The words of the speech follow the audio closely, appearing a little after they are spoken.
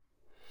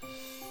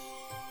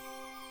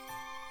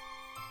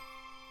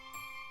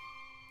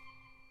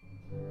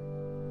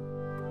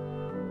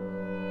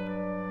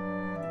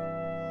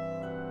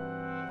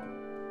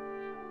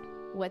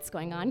What's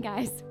going on,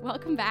 guys?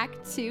 Welcome back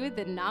to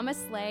the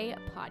NamaSLAY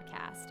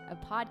podcast, a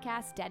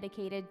podcast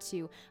dedicated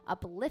to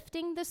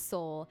uplifting the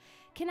soul,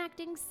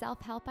 connecting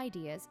self-help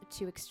ideas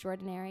to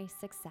extraordinary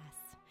success.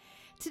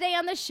 Today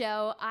on the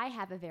show, I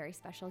have a very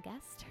special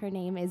guest. Her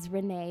name is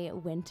Renee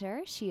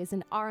Wynter. She is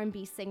an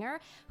R&B singer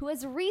who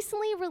has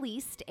recently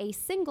released a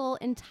single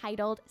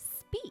entitled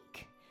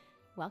Speak.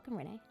 Welcome,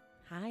 Renee.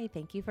 Hi,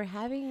 thank you for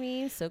having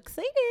me. I'm so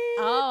excited.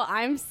 Oh,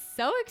 I'm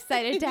so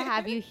excited to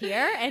have you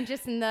here. And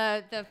just in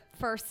the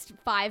first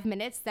 5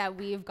 minutes that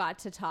we've got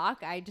to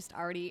talk, I just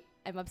already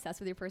am obsessed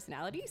with your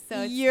personality.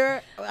 So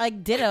you're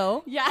like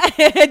ditto. Yeah.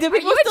 Do Are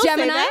you a still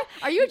Gemini? say that?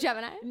 Are you a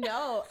Gemini?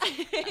 No.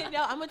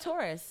 No, I'm a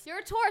Taurus. You're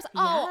a Taurus.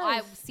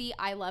 Oh, Yes.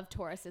 I love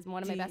Tauruses.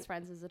 One of my best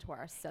friends is a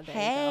Taurus. So there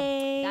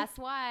Hey. you go. That's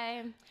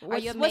why.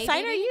 What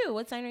sign are you?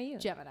 What sign are you?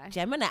 Gemini.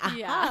 Gemini.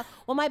 Yeah. Aha.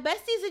 Well, my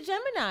bestie's a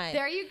Gemini.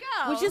 There you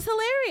go. Which is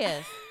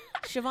hilarious.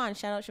 Siobhan,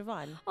 shout out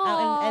Siobhan.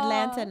 Out in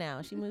Atlanta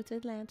now. She moved to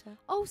Atlanta.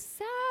 Oh,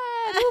 sad.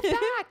 Move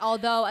back.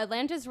 Although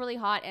Atlanta's really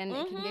hot and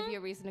it can give you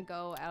a reason to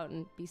go out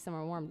and be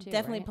somewhere warm too.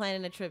 Definitely right?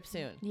 planning a trip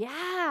soon.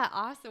 Yeah,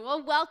 awesome.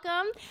 Well,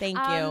 welcome. Thank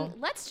you.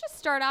 Let's just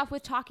start off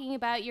with talking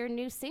about your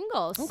new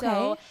single. Okay.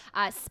 So,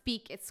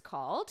 Speak, it's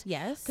called.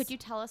 Yes. Could you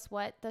tell us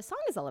what the song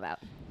is all about?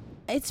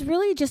 It's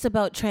really just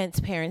about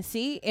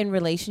transparency in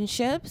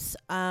relationships.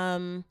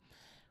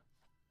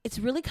 It's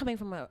really coming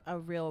from a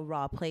real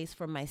raw place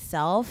for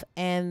myself,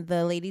 and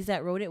the ladies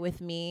that wrote it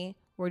with me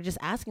were just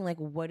asking, like,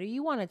 what do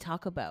you want to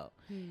talk about?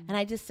 And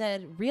I just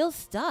said real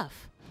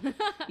stuff,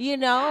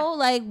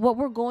 like what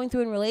we're going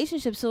through in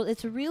relationships. So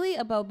it's really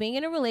about being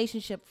in a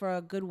relationship for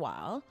a good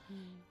while.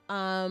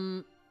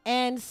 And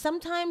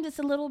sometimes it's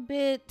a little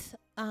bit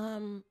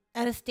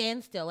at a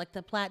standstill, like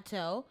the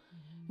plateau.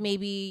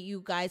 Maybe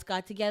you guys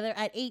got together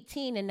at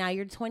 18 and now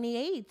you're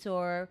 28,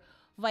 or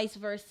vice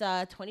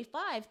versa,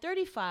 25,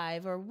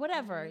 35, or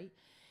whatever.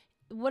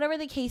 Whatever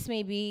the case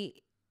may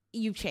be,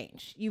 you've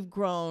changed, you've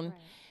grown, right.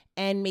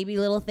 And maybe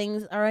little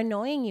things are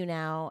annoying you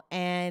now,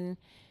 and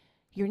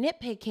you're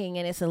nitpicking,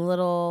 and it's a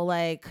little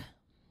like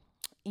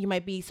you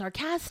might be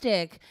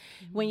sarcastic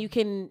when you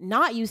can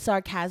not use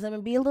sarcasm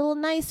and be a little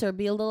nicer,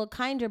 be a little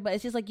kinder. But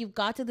it's just like you've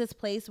got to this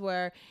place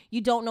where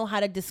you don't know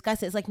how to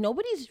discuss it. It's like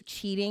nobody's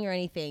cheating or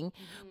anything,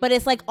 but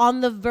it's like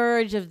on the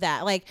verge of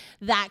that. Like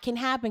that can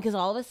happen because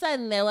all of a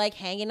sudden they're like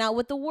hanging out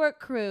with the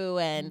work crew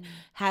and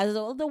has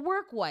the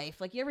work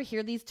wife. Like you ever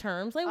hear these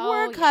terms like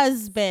work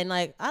husband?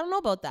 Like I don't know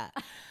about that.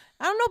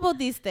 I don't know about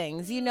these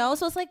things,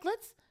 So it's like,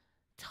 let's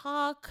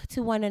talk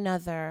to one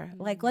another.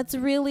 Like let's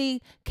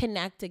really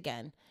connect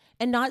again.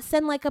 And not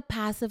send like a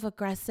passive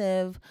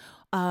aggressive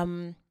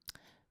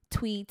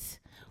tweet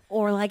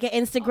or like an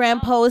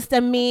Instagram post,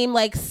 a meme,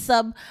 like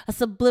a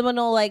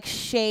subliminal like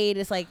shade.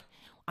 It's like,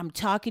 I'm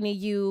talking to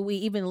you. We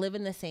even live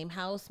in the same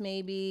house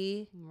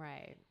maybe.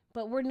 Right.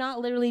 But we're not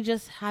literally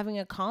just having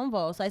a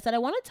convo. So I said, I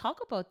want to talk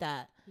about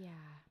that. Yeah.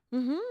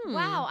 Mm-hmm.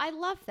 Wow, I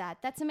love that.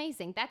 That's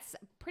amazing. That's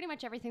pretty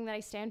much everything that I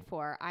stand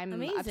for. I'm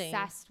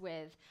obsessed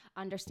with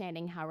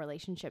understanding how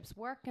relationships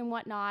work and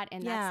whatnot.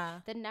 And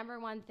that's the number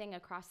one thing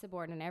across the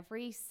board. In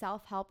every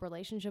self-help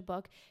relationship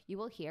book you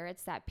will hear,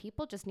 it's that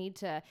people just need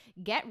to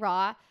get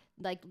raw.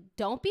 Like,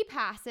 don't be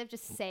passive.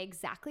 Just say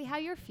exactly how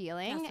you're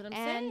feeling. That's what I'm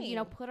and,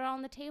 saying. Put it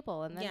on the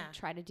table and then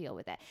try to deal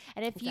with it.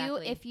 And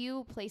if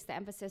you place the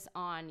emphasis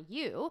on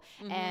you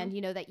and,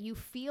 that you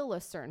feel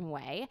a certain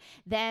way,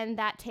 then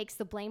that takes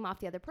the blame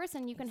off the other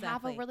person. You can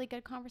have a really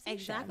good conversation.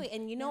 Exactly.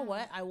 And you know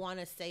what I want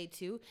to say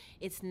too?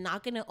 It's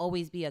not going to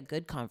always be a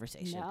good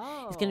conversation.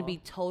 No. It's going to be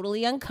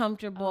totally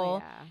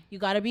uncomfortable. You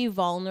got to be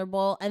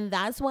vulnerable. And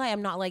that's why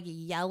I'm not like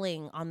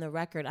yelling on the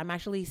record. I'm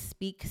actually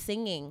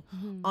singing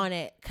on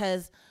it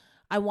because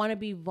I want to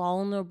be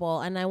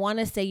vulnerable, and I want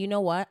to say, you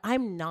know what?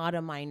 I'm not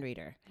a mind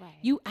reader. Right.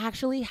 You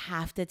actually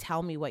have to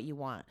tell me what you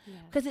want.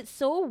 Because it's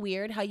so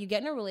weird how you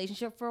get in a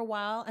relationship for a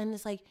while, and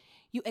it's like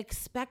you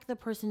expect the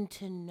person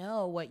to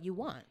know what you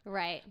want.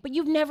 Right. But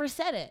you've never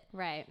said it.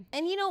 Right.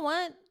 And you know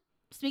what?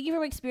 Speaking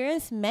from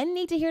experience, men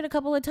need to hear it a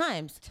couple of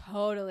times.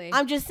 Totally.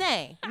 I'm just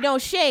saying. No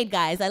shade,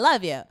 guys. I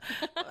love you.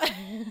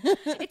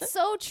 It's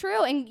so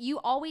true. And you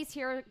always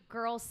hear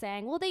girls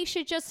saying, well, they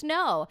should just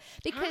know.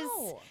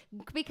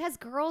 Because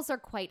girls are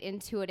quite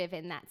intuitive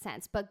in that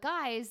sense. But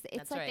guys,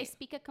 it's they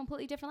speak a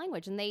completely different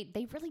language. And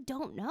they really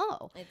don't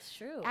know. It's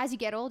true. As you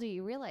get older,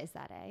 you realize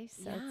that, eh?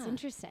 So it's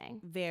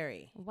interesting.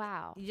 Very.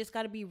 Wow. You just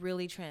got to be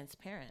really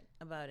transparent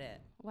about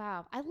it.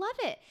 Wow. I love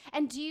it.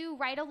 And do you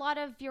write a lot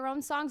of your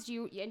own songs?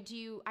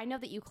 I know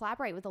that you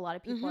collaborate with a lot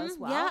of people as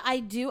well. Yeah, I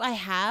do. I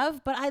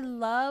have, but I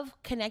love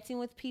connecting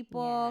with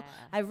people. Yeah.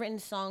 I've written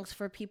songs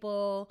for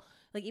people.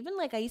 Like even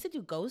like I used to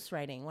do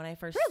ghostwriting when I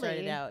first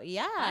started out.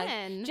 Yeah.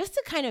 Fun. Just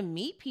to kind of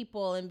meet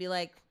people and be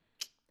like,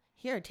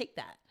 here, take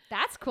that.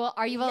 That's cool.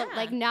 Are you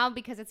like now,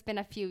 because it's been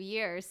a few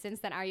years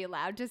since then, are you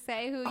allowed to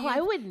say who you? I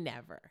would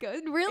never.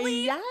 Good.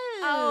 Really? Yes.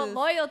 Oh,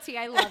 loyalty.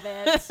 I love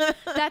it.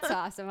 That's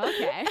awesome.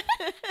 Okay.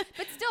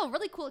 But still,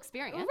 really cool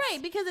experience.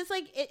 Right. Because it's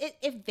like,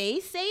 if they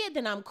say it,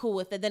 then I'm cool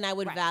with it. Then I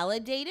would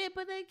validate it.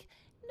 But like,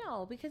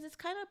 No, because it's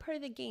kind of part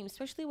of the game,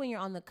 especially when you're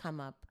on the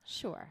come up.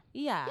 Sure.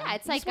 Yeah. Yeah,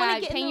 it's You like just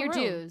wanna get in paying the your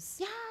room. dues.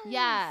 Yes.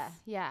 Yeah.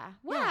 Yeah.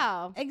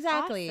 Wow.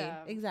 Exactly.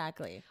 Awesome.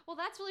 Exactly. Well,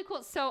 that's really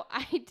cool. So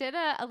I did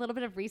a little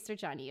bit of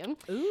research on you.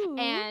 Ooh.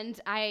 And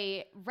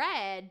I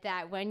read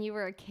that when you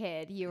were a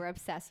kid, you were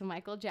obsessed with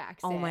Michael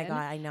Jackson. Oh my God,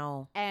 I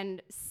know.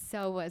 And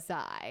so was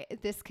I.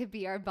 This could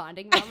be our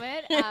bonding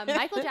moment.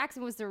 Michael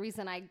Jackson was the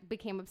reason I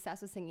became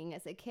obsessed with singing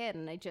as a kid.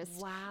 And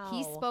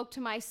he spoke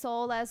to my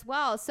soul as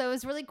well. So it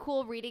was really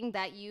cool reading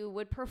that you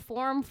would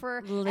perform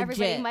for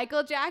everybody.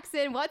 Michael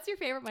Jackson. What's your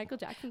favorite Michael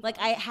Jackson song? Like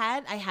I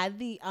had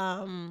the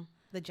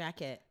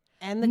jacket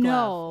and the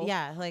glove.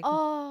 Yeah, like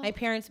my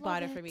parents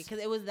bought it for me because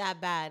it was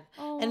that bad.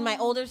 And my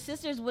older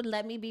sisters would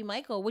let me be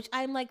Michael, which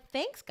I'm like,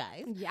 thanks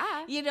guys.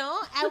 Yeah. You know,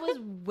 I was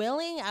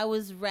willing, I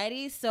was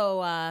ready.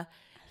 So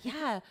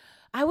yeah,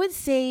 I would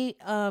say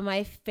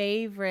my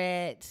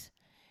favorite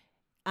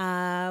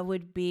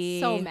would be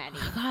so many.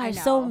 Gosh,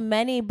 so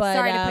many. But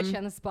sorry to put you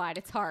on the spot.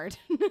 It's hard.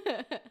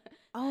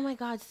 Oh my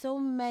God, so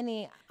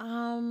many.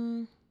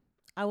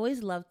 I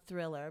always loved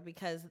Thriller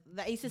because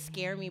that used to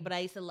scare me, but I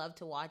used to love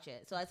to watch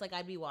it. So it's like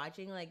I'd be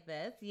watching like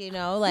this, you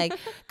know, like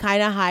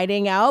kind of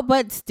hiding out,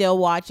 but still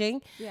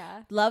watching.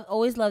 Yeah.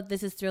 Always loved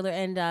This Is Thriller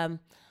and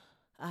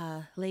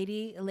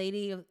Lady.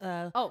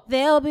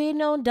 There'll be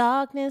no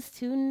darkness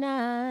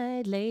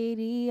tonight,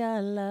 Lady, I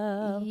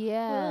love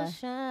will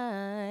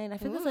shine. I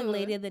think it's like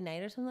Lady of the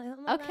Night or something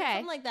like that.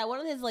 Something like that. One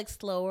of his like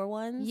slower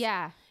ones.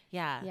 Yeah.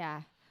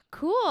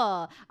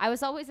 Cool. I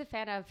was always a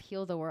fan of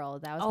Heal the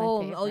World. That was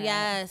my favorite. Oh,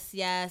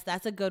 yes.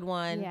 That's a good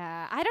one.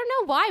 Yeah. I don't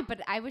know why, but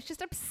I was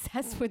just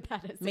obsessed with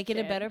that as Make a it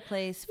kid. a better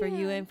place for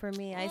you and for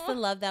me. I used to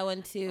love that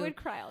one too. I would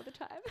cry all the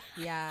time.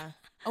 Yeah.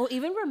 Oh,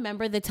 even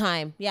Remember the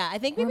Time. Yeah, I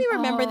think maybe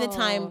Remember the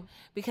Time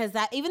because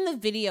that even the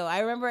video, I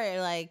remember it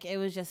like it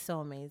was just so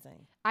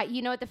amazing.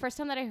 You know what? The first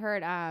time that I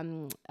heard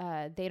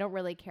They Don't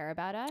Really Care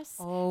About Us,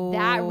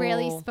 that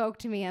really spoke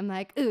to me. I'm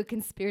like, ooh,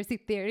 conspiracy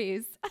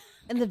theories.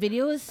 And the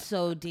video is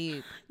so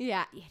deep.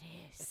 Yeah, it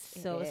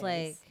is. It's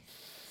like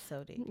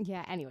so deep.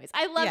 Yeah, anyways.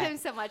 I love him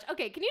so much.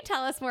 Okay, can you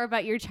tell us more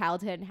about your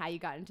childhood and how you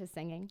got into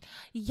singing?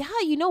 Yeah,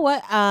 you know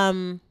what?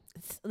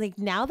 It's like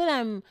now that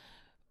I'm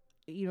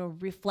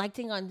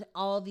reflecting on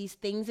all these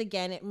things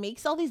again, it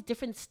makes all these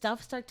different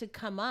stuff start to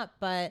come up.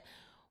 But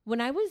when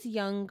I was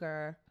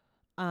younger,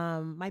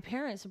 my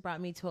parents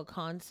brought me to a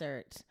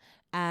concert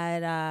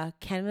at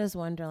Canada's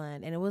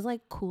Wonderland, and it was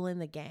like Kool and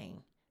the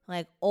Gang,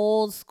 like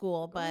old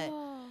school. But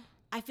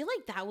I feel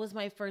like that was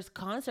my first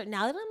concert.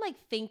 Now that I'm like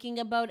thinking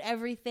about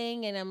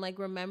everything and I'm like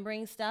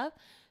remembering stuff,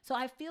 so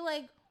I feel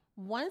like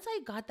once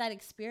I got that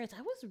experience,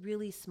 I was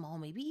really small,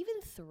 maybe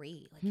even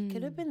 3. Like it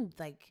could have been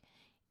like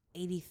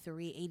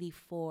 83,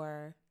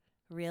 84,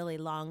 really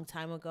long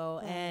time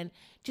ago. And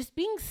just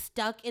being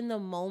stuck in the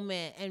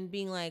moment and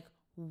being like,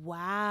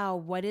 wow,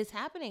 what is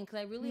happening? Because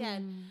I really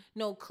had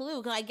no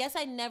clue. Because I guess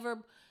I never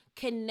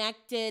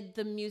connected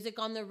the music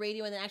on the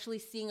radio and then actually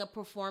seeing a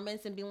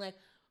performance and being like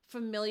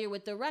familiar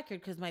with the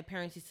record because my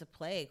parents used to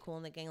play Kool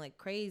and the Gang like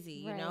crazy,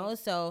 you know?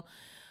 So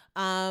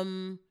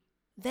then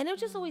it was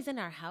just always in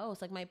our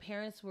house. Like my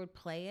parents would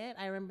play it.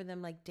 I remember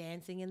them like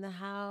dancing in the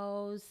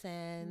house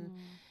and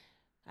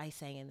I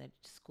sang in the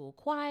school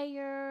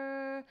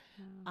choir,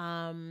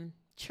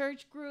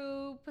 church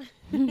group.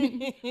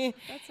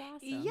 That's awesome.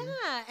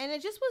 Yeah. And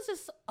it just was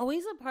just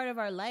always a part of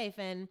our life.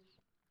 And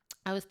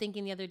I was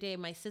thinking the other day,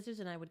 my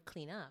sisters and I would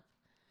clean up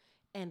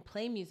and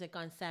play music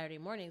on Saturday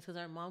mornings because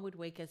our mom would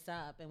wake us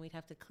up and we'd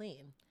have to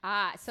clean.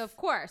 So of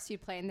course you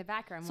play in the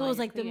background. So it was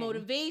like the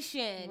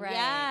motivation.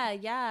 Right.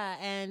 Yeah.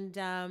 And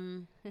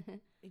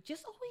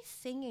just always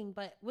singing.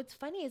 But what's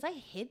funny is I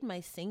hid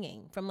my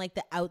singing from like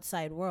the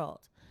outside world.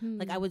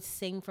 Like I would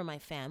sing for my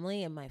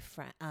family and my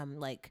friend,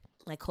 like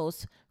my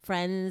close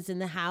friends in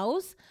the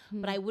house,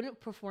 but I wouldn't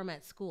perform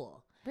at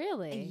school.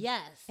 Really?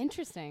 Yes.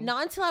 Interesting.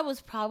 Not until I was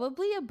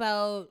probably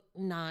about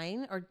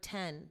 9 or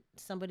 10.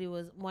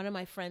 One of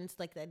my friends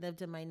like that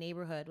lived in my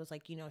neighborhood was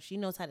like, she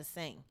knows how to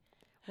sing.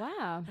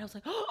 Wow. And I was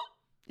like, oh,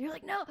 you're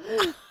like, no.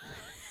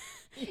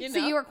 So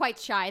you were quite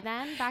shy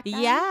then back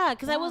then? Yeah,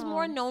 because I was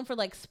more known for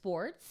like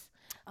sports.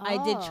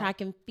 I did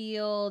track and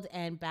field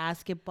and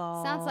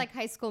basketball. Sounds like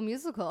High School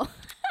Musical.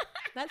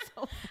 That's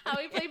so how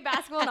he played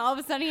basketball and all of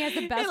a sudden he has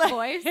the best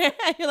voice.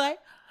 You're like,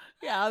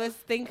 yeah, all this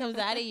thing comes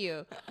out of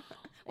you.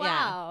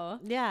 Wow.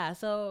 Yeah.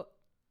 So,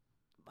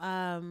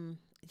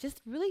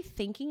 just really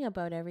thinking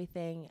about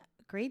everything.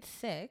 Grade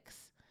 6,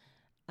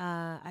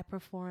 I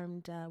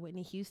performed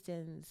Whitney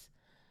Houston's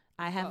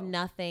I Have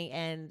Nothing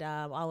and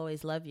I'll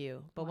Always Love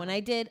You. But when I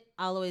did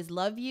I'll Always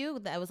Love You,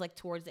 that was like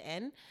towards the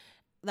end.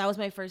 That was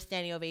my first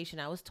standing ovation.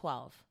 I was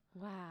 12.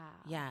 Wow.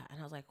 Yeah. And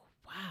I was like,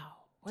 wow.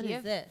 What Do you is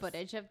have this?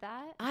 footage of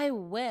that? I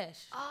wish.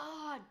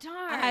 Oh,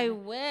 darn. I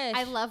wish.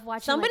 I love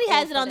watching. Somebody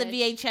has it on the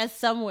VHS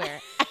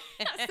somewhere.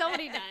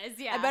 Somebody does,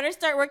 yeah. I better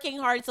start working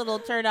hard so they'll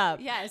turn up.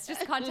 Yes,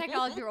 just contact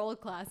all of your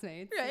old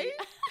classmates. Right?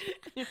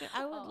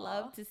 I would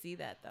love to see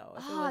that, though,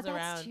 if it was that's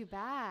around. too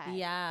bad.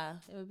 Yeah,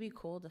 it would be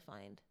cool to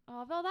find.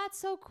 Oh, well, that's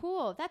so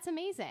cool. That's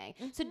amazing.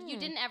 So you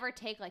didn't ever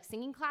take, like,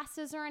 singing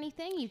classes or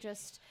anything? You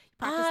just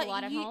practice a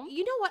lot at home?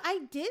 You know what? I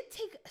did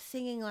take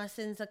singing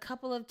lessons a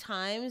couple of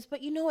times,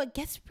 but you know, it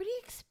gets pretty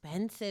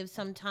expensive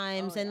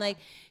sometimes. And like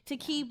to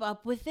keep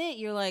up with it,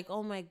 you're like,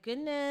 oh my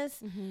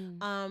goodness.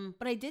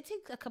 But I did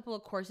take a couple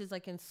of courses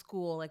like in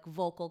school, like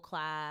vocal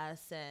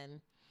class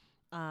and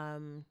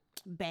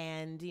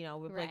band, you know,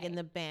 we're like in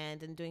the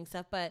band and doing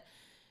stuff. But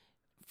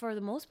for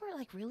the most part,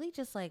 like really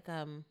just like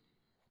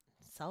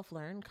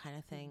self-learn kind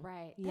of thing.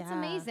 Right. That's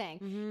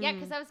amazing. Yeah,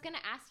 because I was going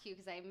to ask you,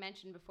 because I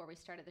mentioned before we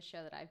started the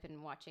show that I've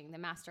been watching the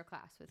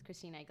masterclass with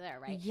Christina Aguilera,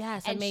 right?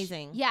 Yes, and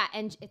amazing.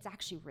 and it's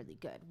actually really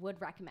good.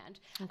 Would recommend.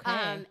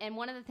 Okay. And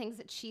one of the things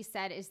that she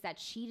said is that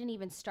she didn't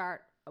even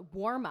start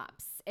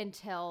warm-ups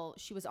until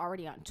she was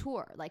already on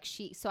tour. Like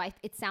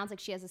it sounds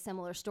like she has a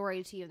similar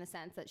story to you in the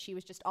sense that she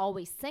was just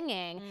always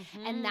singing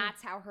and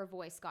that's how her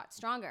voice got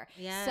stronger.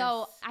 Yes.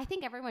 So I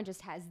think everyone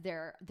just has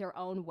their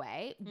own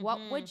way. What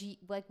would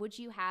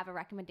you have a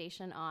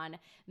recommendation on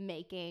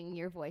making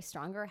your voice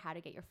stronger? How to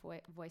get your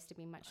voice to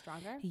be much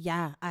stronger?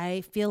 Yeah,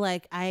 I feel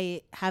like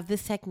I have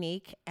this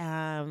technique.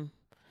 You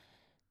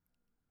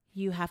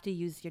have to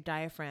use your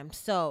diaphragm.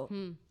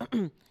 So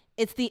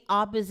it's the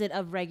opposite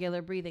of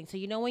regular breathing. So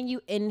you know when you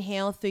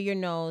inhale through your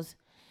nose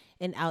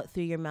and out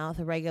through your mouth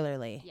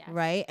regularly,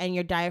 right? And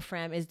your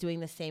diaphragm is doing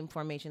the same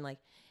formation, like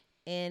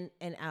in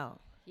and out.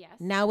 Yes.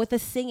 Now with the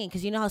singing,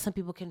 because you know how some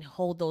people can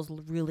hold those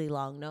really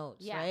long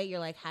notes, right? You're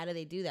like, how do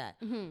they do that?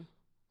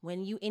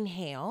 When you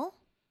inhale,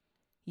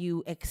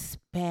 you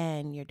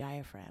expand your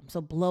diaphragm.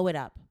 So blow it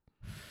up,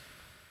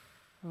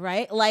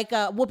 right? Like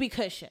a whoopee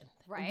cushion.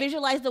 Right.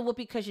 Visualize the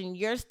whoopee cushion.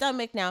 Your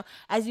stomach now,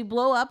 as you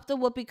blow up the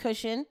whoopee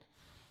cushion,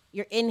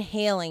 you're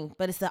inhaling,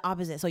 but it's the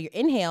opposite. So you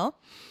inhale,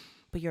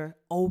 but you're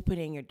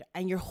opening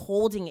and you're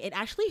holding it. It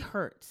actually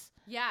hurts.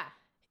 Yeah.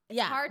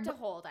 It's hard to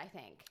hold, I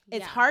think.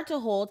 It's hard to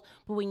hold,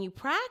 but when you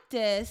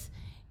practice,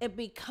 it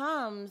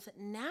becomes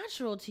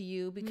natural to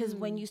you because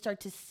when you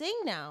start to sing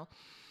now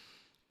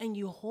and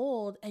you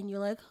hold and you're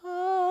like, ah,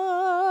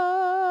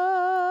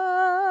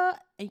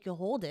 and you can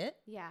hold it.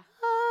 Yeah.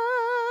 Ah,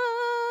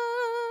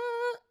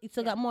 you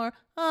still got more.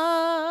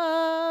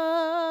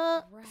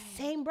 Ah,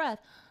 same breath.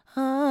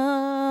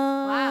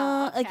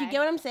 Wow. Okay. Like, you get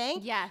what I'm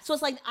saying? Yeah. So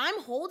it's like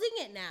I'm holding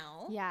it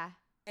now. Yeah.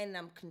 And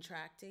I'm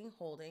contracting,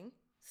 holding,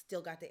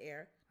 still got the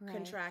air,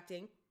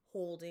 contracting,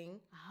 holding.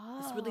 Oh.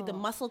 It's really the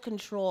muscle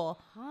control.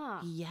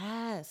 Huh.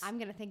 Yes. I'm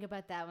going to think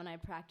about that when I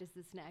practice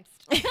this next.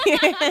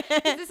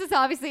 This is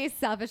obviously a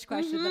selfish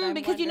question that I'm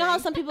because you know how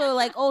some people are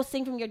like, oh,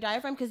 sing from your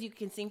diaphragm because you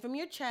can sing from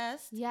your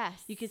chest. Yes.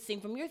 You can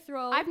sing from your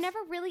throat. I've never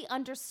really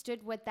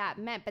understood what that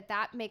meant, but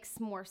that makes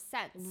more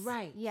sense.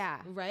 Right.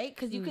 Yeah. Right?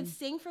 Because you can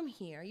sing from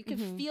here. You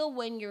can feel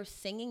when you're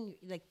singing,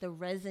 like the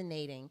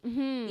resonating.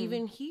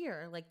 Even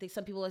here, like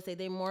some people would say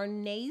they're more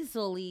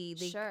nasally.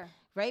 Sure.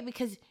 Right?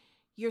 Because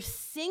you're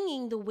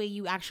singing the way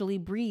you actually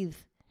breathe,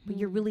 but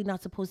you're really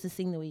not supposed to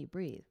sing the way you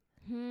breathe.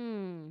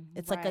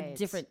 It's like a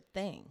different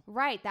thing.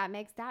 Right. That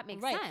makes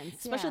sense.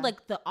 Especially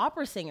like the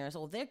opera singers.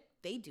 Oh,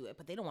 they do it,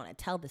 but they don't want to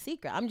tell the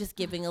secret. I'm just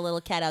giving a little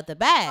cat out the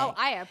bag. Oh,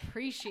 I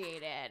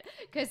appreciate it.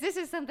 Because this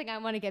is something I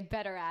want to get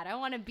better at. I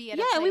want to be at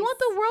a place. Yeah, we want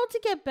the world to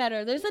get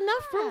better. There's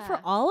enough room for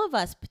all of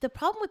us. But the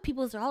problem with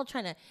people is they're all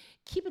trying to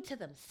keep it to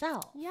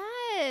themselves.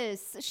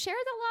 Yes. Share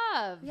the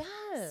love.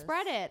 Yes.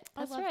 Spread it.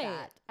 That's I love right.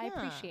 that. I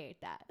appreciate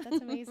that.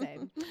 That's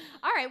amazing.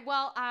 All right.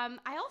 Well,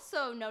 I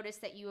also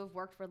noticed that you have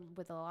worked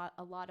with a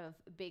lot of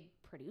big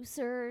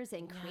producers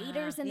and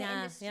creators in the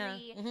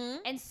industry.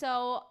 And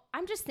so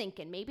I'm just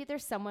thinking maybe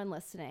there's someone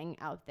listening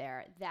out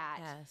there that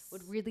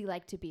would really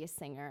like to be a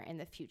singer in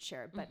the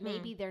future, but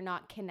maybe they're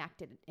not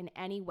connected in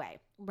any way.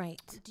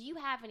 Right. Do you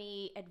have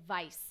any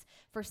advice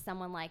for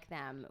someone like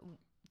them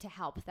to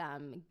help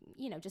them,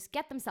 just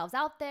get themselves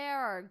out there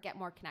or get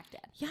more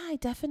connected? Yeah, I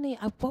definitely,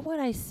 what would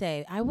I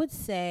say? I would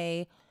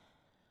say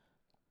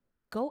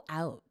go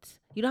out.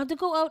 You don't have to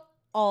go out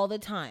all the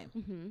time,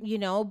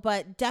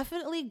 but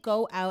definitely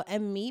go out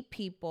and meet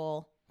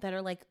people that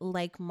are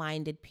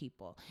like-minded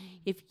people.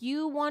 If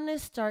you want to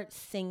start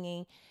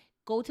singing,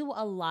 go to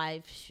a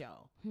live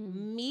show.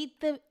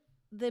 Meet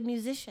the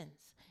musicians.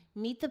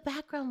 Meet the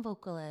background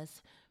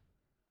vocalists.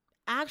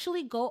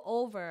 Actually go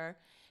over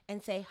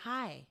and say,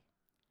 hi,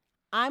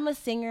 I'm a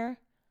singer.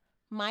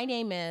 My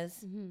name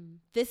is,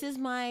 this is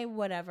my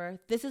whatever.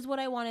 This is what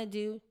I want to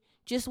do.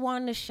 Just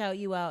wanted to shout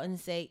you out and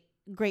say,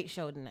 great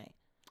show tonight.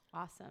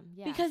 Awesome.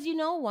 Yeah. Because you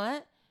know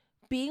what?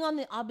 Being on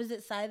the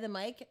opposite side of the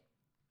mic,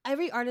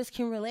 every artist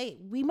can relate.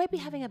 We might be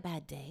having a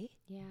bad day.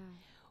 Yeah.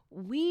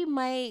 We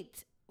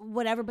might,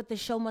 whatever, but the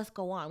show must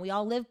go on. We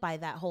all live by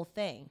that whole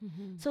thing.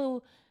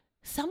 So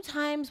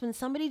sometimes when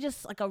somebody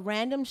just like a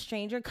random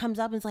stranger comes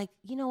up and is like,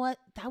 you know what?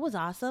 That was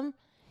awesome.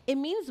 It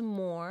means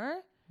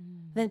more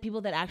than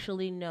people that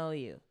actually know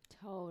you.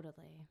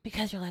 Totally.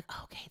 Because you're like,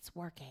 okay, it's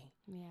working.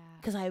 Yeah.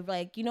 Because I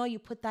like, you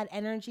put that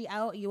energy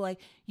out.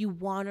 You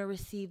want to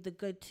receive the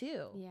good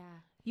too. Yeah.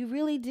 You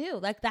really do.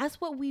 Like, that's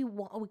what we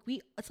want.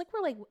 It's like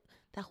we're like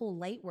that whole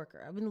light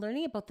worker. I've been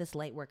learning about this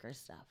light worker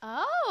stuff.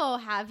 Oh,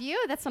 have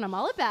you? That's what I'm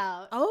all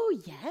about. Oh,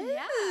 yes.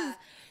 Yeah.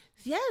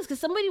 Yes, because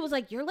somebody was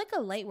like, you're like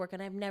a light worker,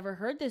 and I've never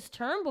heard this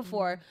term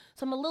before.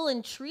 So I'm a little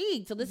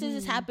intrigued. So this has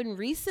just happened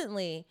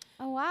recently.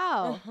 Oh,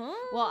 wow.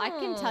 Well, I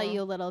can tell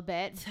you a little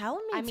bit.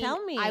 Tell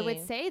me. I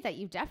would say that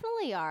you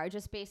definitely are,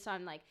 just based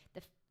on like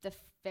the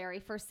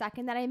very first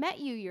second that I met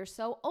you. You're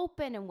so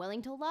open and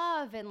willing to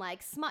love and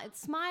like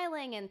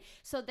smiling. And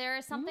so there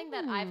is something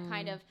that I've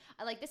kind of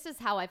like, this is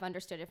how I've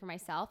understood it for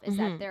myself, is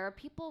that there are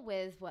people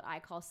with what I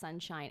call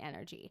sunshine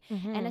energy.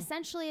 And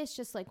essentially it's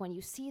just like when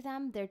you see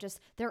them,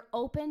 they're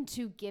open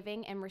to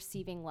giving and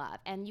receiving love.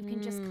 And you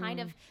can just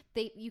kind of,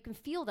 you can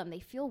feel them.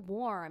 They feel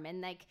warm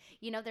and like,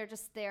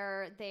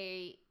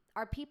 they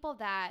are people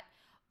that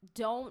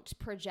don't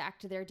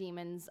project their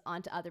demons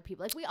onto other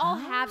people. Like we all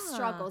have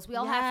struggles. We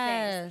all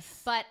have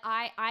things. But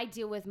I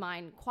deal with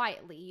mine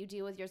quietly. You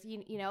deal with yours.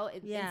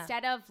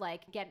 Instead of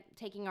like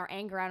taking our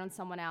anger out on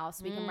someone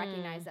else, we can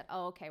recognize that,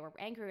 oh, okay, we're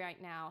angry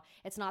right now.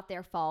 It's not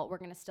their fault. We're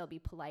going to still be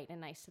polite and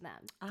nice to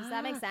them. Does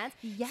that make sense?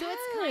 Yes. So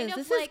it's kind of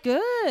this like,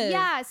 is good.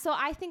 Yeah. So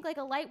I think like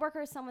a light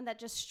worker is someone that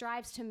just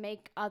strives to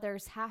make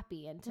others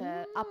happy and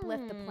to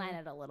uplift the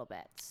planet a little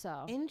bit.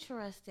 So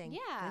interesting.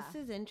 Yeah.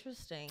 This is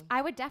interesting.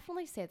 I would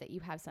definitely say that you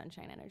have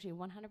sunshine energy,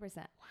 100%.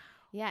 Wow.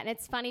 Yeah, and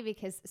it's funny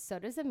because so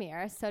does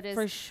Amira, so does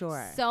for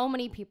sure so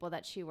many people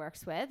that she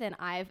works with, and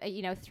I've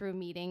through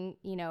meeting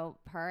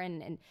her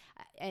and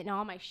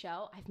on my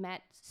show, I've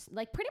met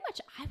like pretty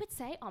much I would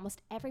say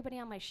almost everybody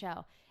on my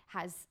show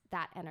has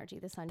that energy,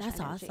 the sunshine energy.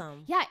 That's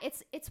awesome. Yeah,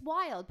 it's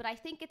wild, but I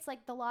think it's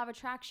like the law of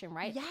attraction,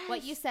 right? Yes.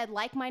 What you said,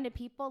 like-minded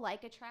people,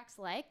 like attracts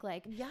like.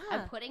 Yeah.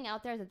 I'm putting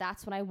out there that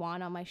that's what I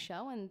want on my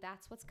show, and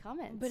that's what's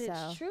coming. But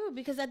it's true,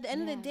 because at the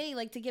end of the day,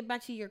 like, to get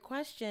back to your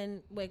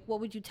question, like, what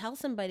would you tell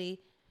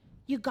somebody?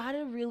 You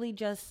gotta really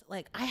just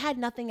like, I had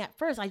nothing at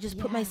first. I just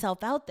put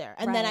myself out there,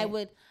 and then I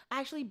would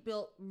actually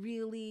build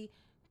really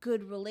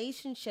good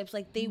relationships.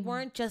 Like they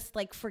weren't just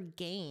like for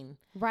gain.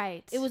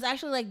 Right. It was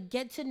actually like,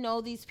 get to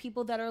know these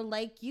people that are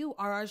like you.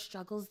 Are our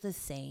struggles the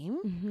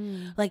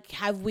same? Like,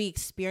 have we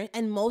experienced?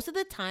 And most of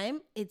the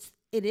time it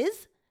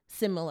is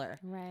similar.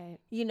 Right.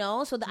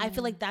 So I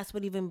feel like that's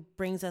what even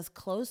brings us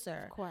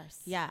closer. Of course.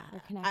 Yeah.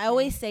 I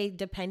always say,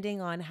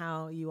 depending on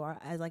how you are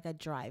as like a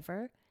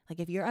driver, like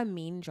if you're a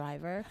mean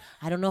driver,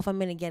 I don't know if I'm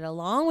going to get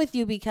along with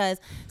you, because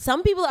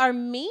some people are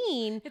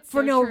mean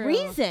for no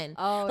reason.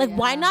 Oh, like,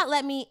 why not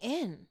let me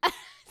in?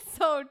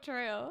 So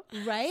true.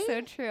 Right?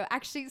 So true.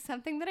 Actually,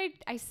 something that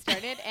I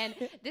started, and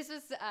this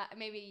was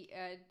maybe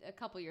a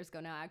couple years ago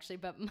now, actually,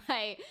 but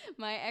my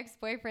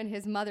ex-boyfriend,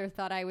 his mother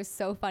thought I was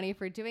so funny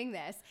for doing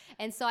this.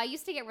 And so I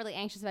used to get really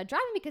anxious about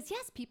driving because,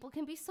 yes, people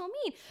can be so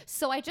mean.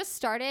 So I just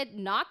started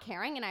not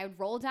caring, and I would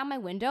roll down my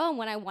window, and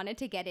when I wanted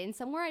to get in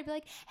somewhere, I'd be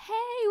like,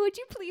 hey, would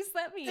you please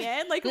let me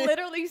in? Like,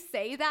 literally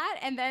say that,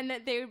 and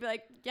then they would be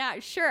like, yeah,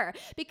 sure.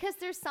 Because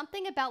there's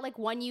something about, like,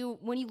 when you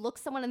look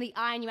someone in the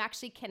eye and you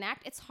actually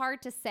connect, it's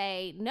hard to say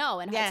no,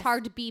 and it's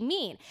hard to be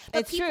mean.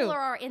 But people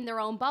are in their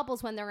own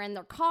bubbles when they're in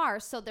their car,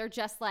 so they're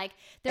just like,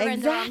 they're in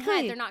their own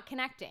head, they're not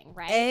connecting,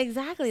 right?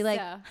 Exactly.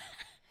 Like,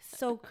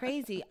 so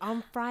crazy.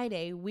 On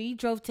Friday, we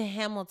drove to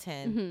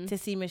Hamilton to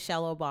see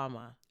Michelle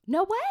Obama.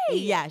 No way.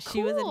 Yeah,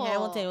 she was in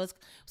Hamilton. It was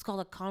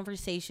called A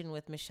Conversation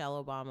with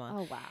Michelle Obama.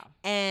 Oh, wow.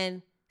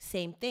 And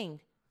same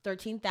thing.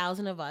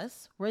 13,000 of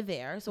us were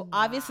there. So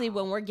obviously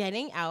when we're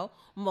getting out,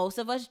 most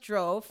of us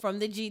drove from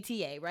the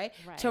GTA, right?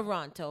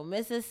 Toronto,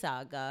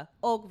 Mississauga,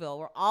 Oakville.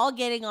 We're all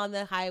getting on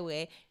the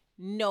highway.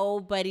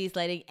 Nobody's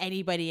letting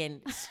anybody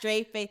in.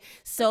 Straight face.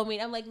 So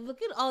mean. I'm like,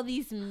 look at all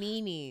these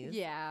meanies.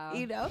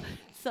 Yeah.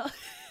 So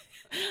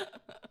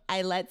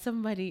I let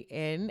somebody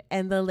in,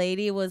 and the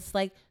lady was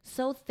like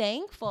so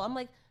thankful. I'm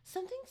like,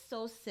 something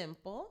so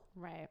simple.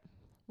 Right.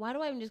 Why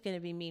do I'm just going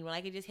to be mean when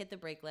I could just hit the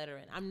brake, let her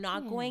in? I'm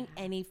not going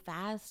any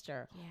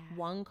faster. Yeah.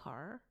 One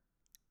car.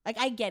 Like,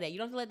 I get it. You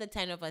don't have to let the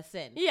 10 of us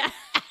in. Yeah.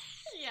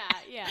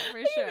 yeah, for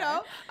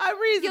sure.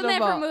 I'm reasonable. You'll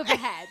never move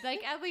ahead.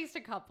 Like, at least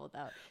a couple,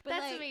 though. But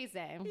that's like,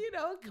 amazing.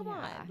 Come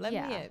on. Let me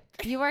in.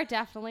 You are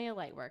definitely a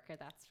light worker.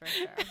 That's for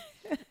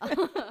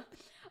sure.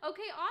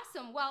 Okay,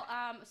 awesome. Well,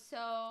 so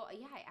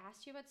yeah, I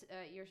asked you about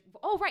your.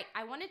 Oh, right.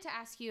 I wanted to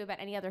ask you about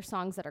any other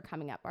songs that are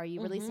coming up. Are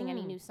you releasing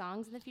any new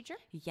songs in the future?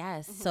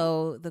 Yes.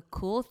 So the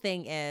cool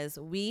thing is,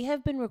 we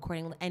have been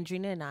recording,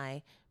 Andrina and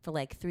I, for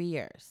like 3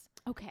 years.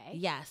 Okay.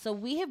 Yeah. So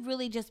we have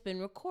really just been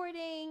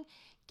recording,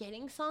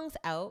 getting songs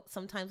out.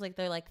 Sometimes like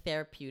they're like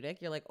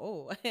therapeutic. You're like,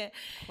 oh, of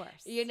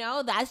course.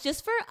 That's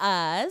just for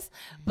us.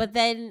 But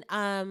then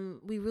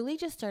we really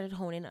just started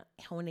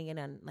honing in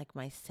on like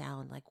my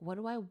sound. Like, what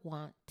do I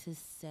want to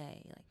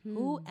say? Like,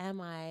 who am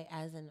I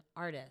as an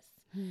artist?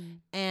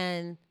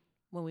 And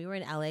when we were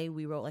in LA,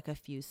 we wrote like a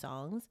few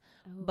songs.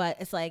 But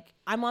it's like,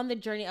 I'm on the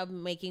journey of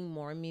making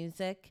more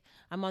music.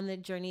 I'm on the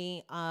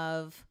journey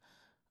of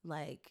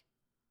like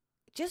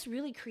just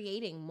really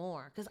creating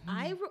more. Because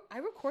I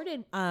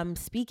recorded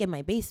Speak in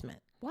my basement.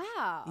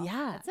 Wow.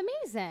 Yeah. That's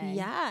amazing.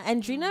 Yeah.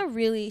 And Drina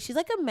really, she's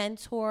like a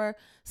mentor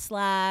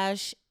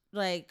slash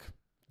like,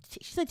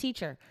 she's a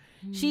teacher.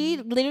 She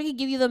literally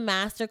give you the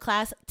master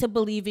class to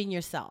believe in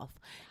yourself.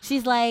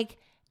 She's like,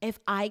 if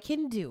I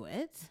can do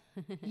it,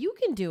 you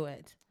can do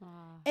it.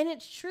 And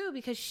it's true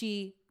because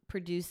she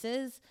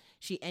produces,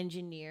 she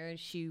engineers,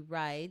 she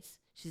writes.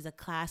 She's a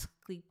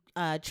classically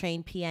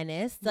trained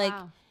pianist. Like,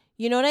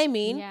 you know what I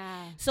mean?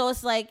 Yeah. So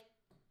it's like,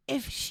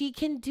 if she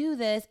can do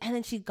this, and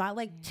then she got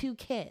like 2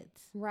 kids.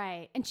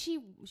 Right. And she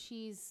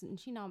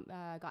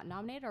got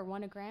nominated or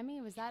won a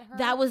Grammy. Was that her?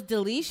 That was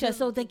Delisha.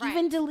 So like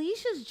even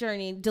Delisha's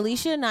journey.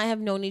 Delisha and I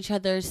have known each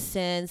other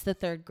since the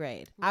 3rd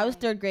grade. I was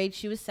 3rd grade.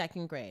 She was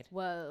 2nd grade.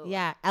 Whoa.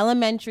 Yeah.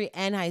 Elementary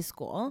and high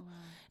school.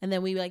 And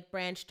then we like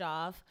branched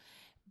off.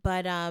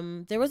 But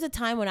there was a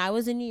time when I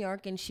was in New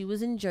York and she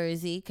was in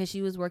Jersey because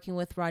she was working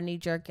with Rodney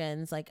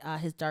Jerkins, like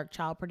his Dark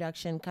Child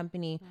production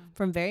company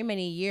from very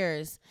many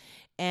years.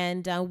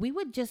 And we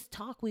would just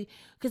talk.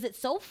 Because it's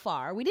so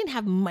far. We didn't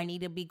have money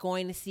to be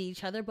going to see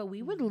each other, but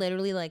we would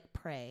literally like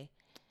pray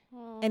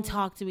and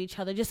talk to each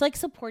other, just like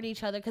support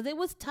each other because it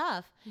was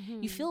tough.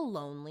 You feel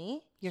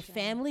lonely. Your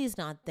family is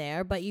not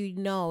there, but you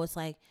know it's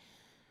like,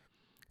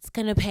 it's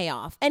going to pay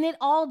off. And it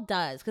all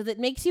does because it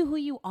makes you who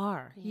you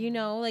are. You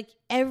know, like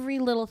every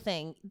little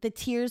thing, the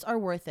tears are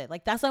worth it.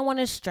 Like that's what I want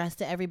to stress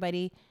to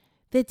everybody.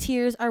 The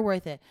tears are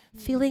worth it.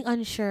 Feeling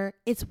unsure,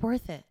 it's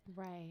worth it.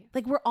 Right.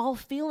 Like we're all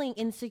feeling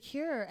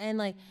insecure and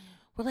like,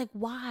 we're like,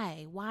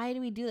 why? Why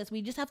do we do this?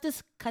 We just have to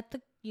cut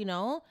the, you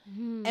know,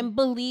 and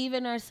believe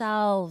in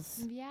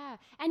ourselves. Yeah.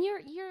 And you're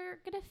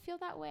going to feel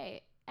that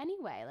way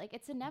anyway. Like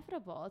it's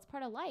inevitable. It's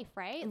part of life,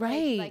 right?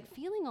 Right. Like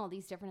feeling all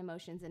these different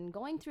emotions and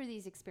going through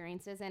these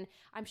experiences. And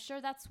I'm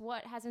sure that's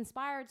what has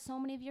inspired so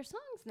many of your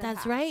songs in the That's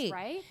past, right.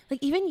 Right. Like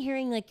even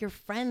hearing like your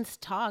friends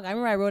talk. I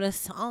remember I wrote a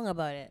song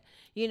about it.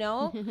 You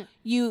know,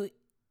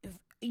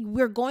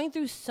 we're going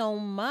through so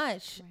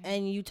much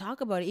and you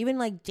talk about it. Even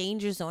like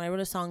Danger Zone. I wrote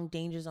a song,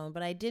 Danger Zone,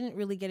 but I didn't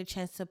really get a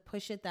chance to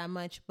push it that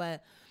much.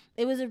 But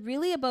it was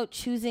really about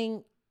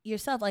choosing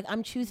yourself. Like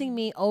I'm choosing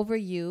me over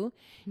you.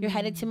 You're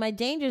headed to my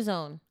danger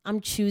zone.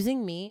 I'm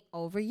choosing me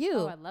over you.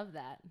 Oh, I love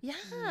that.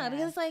 Yeah.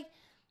 Because like,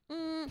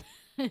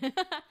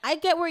 I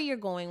get where you're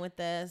going with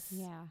this.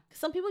 Yeah.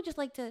 Some people just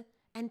like to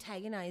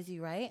antagonize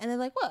you, right? And they're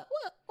like, what did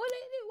I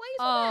do? Why are you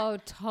so Oh,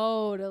 mad?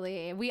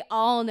 totally. We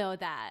all know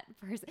that.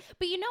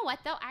 But you know what,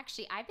 though?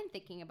 Actually, I've been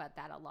thinking about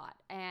that a lot.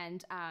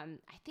 And I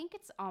think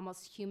it's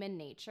almost human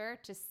nature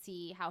to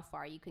see how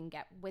far you can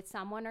get with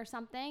someone or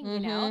something, you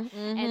know?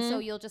 And so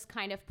you'll just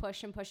kind of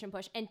push and push and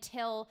push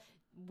until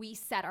we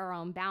set our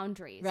own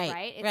boundaries,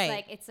 right?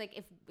 It's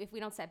like if we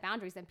don't set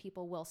boundaries, then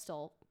people will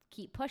still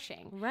keep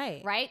pushing.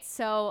 Right.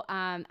 So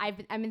I've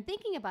been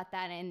thinking about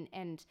that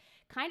and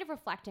kind of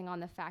reflecting on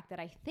the fact that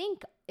I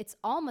think it's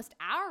almost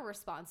our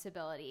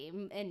responsibility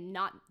and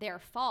not their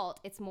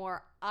fault. It's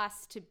more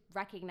us to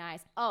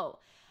recognize, oh,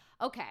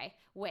 okay,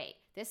 wait,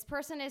 this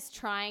person is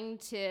trying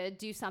to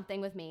do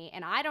something with me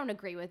and I don't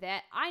agree with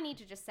it. I need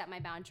to just set my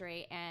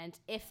boundary. And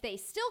if they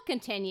still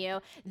continue,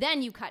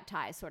 then you cut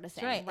ties, sort of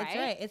thing.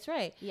 It's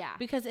right. Yeah.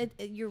 Because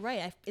you're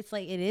right. It's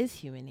like, it is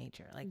human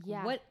nature. Like,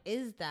 what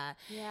is that?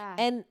 Yeah.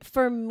 And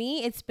for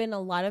me, it's been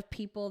a lot of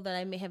people that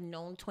I may have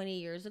known 20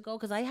 years ago.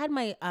 Because I had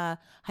my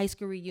high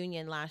school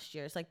reunion last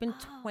year. It's like been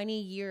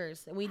 20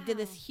 years. And we did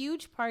this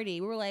huge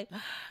party. We were like, 20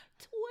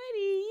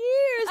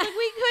 years. Like,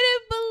 we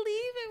couldn't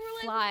believe it. We're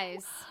like,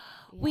 flies.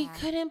 We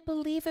couldn't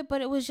believe it,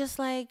 but it was just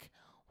like,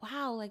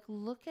 wow, like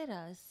look at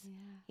us,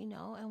 you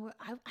know. And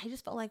I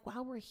just felt like,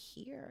 wow, we're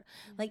here.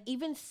 Like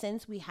even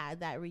since we had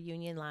that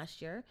reunion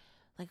last year,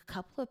 like a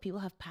couple of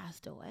people have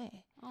passed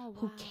away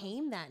who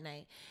came that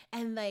night,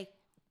 and like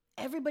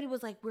everybody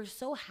was like, we're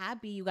so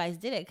happy you guys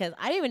did it, because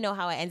I didn't even know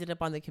how I ended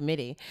up on the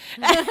committee.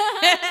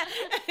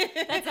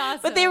 That's awesome.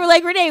 But they were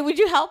like, Renee, would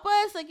you help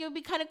us? Like, it would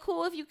be kind of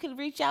cool if you could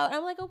reach out. And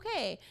I'm like,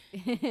 okay.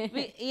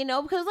 You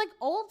know, because like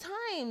old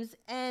times.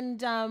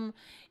 And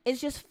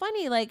it's just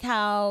funny, like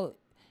how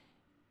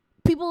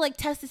people like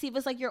test to see if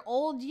it's like your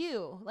old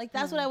you. Like,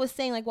 that's what I was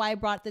saying, like why I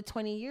brought the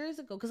 20 years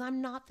ago, because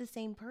I'm not the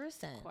same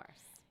person. Of course.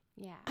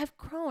 Yeah. I've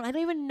grown. I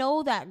don't even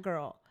know that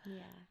girl. Yeah.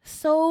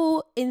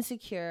 So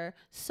insecure.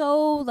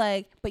 So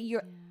like, but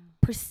you're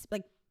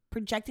like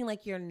projecting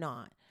like you're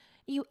not.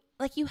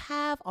 You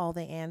have all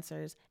the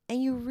answers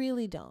and you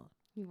really don't.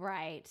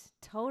 Right.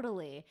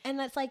 Totally. And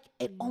that's like,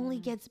 it only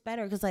gets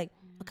better because like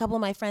a couple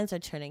of my friends are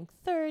turning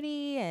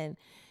 30 and,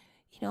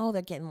 you know,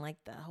 they're getting like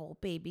the whole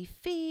baby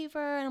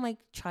fever. And I'm like,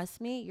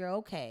 trust me, you're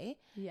okay.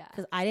 Yeah.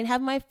 Because I didn't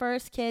have my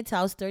first kid till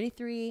I was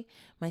 33.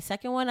 My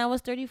second one, I was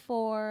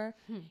 34.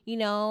 You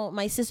know,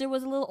 my sister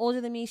was a little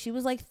older than me. She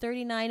was like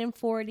 39 and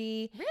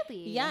 40.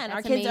 Really? Yeah. And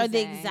That's our kids are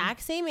the amazing.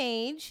 exact same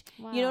age.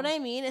 Wow. You know what I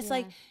mean? It's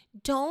like,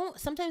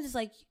 sometimes it's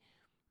like,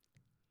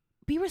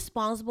 be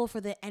responsible for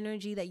the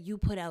energy that you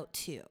put out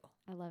too.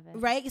 I love it.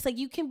 Right? It's like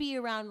you can be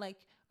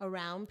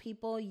around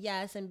people,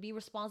 yes, and be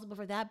responsible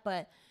for that,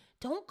 but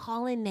don't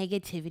call in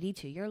negativity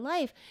to your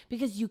life,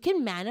 because you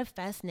can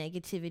manifest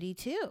negativity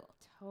too.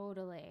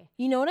 Totally.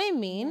 You know what I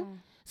mean? Yeah.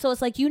 So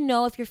it's like,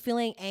 if you're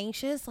feeling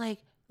anxious, like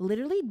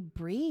literally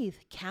breathe,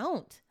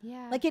 count.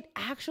 Yeah. Like it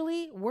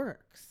actually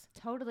works.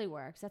 Totally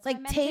works. That's like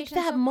why take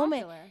meditation's that so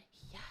moment. popular.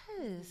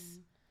 Yes.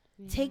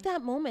 Yeah. Take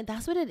that moment.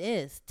 That's what it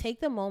is. Take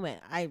the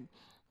moment. I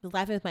was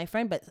laughing with my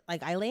friend, but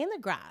like I lay in the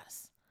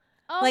grass.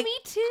 Oh, like, me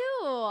too.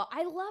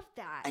 I love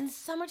that. In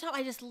summertime,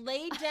 I just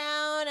lay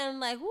down and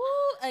like, woo,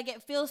 like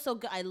it feels so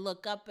good. I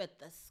look up at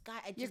the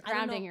sky. You're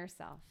grounding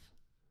yourself.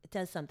 It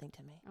does something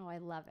to me. Oh, I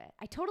love it.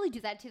 I totally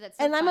do that too. That's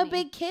so and funny. I'm a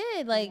big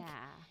kid. Like, yeah.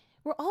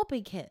 We're all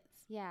big kids.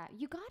 Yeah,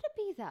 you gotta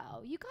be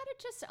though. You gotta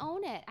just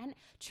own it. And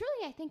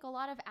truly, I think a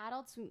lot of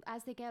adults,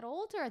 as they get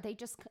older,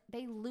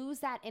 they lose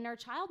that inner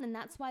child, and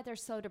that's why they're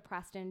so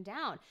depressed and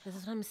down. This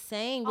is what I'm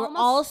saying. We're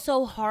all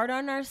so hard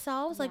on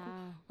ourselves. Yeah. Like,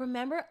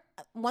 remember,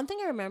 one thing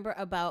I remember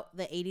about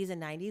the 80s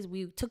and 90s,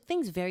 we took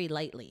things very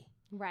lightly.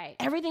 Right.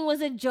 Everything was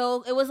a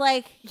joke. It was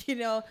like,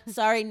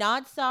 sorry,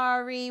 not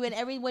sorry. When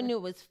everyone knew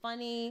it was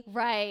funny.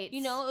 Right.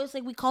 It was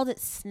like we called it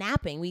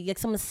snapping. We get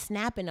someone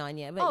snapping on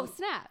you. But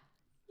snap.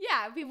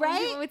 Yeah, people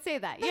would say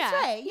that. That's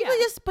right.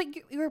 But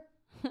you were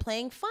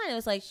playing fun. It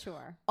was like,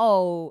 sure.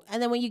 Oh,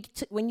 and then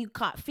when you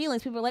caught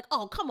feelings, people were like,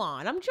 oh, come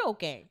on, I'm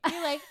joking. And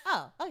you're like,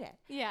 oh, okay.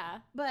 Yeah.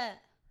 But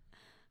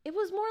it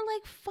was more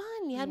like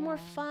fun. You had more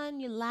fun.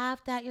 You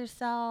laughed at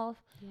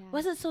yourself. Yeah. It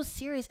wasn't so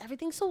serious.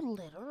 Everything's so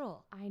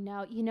literal. I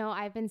know.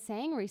 I've been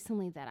saying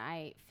recently that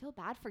I feel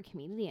bad for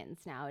comedians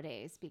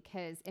nowadays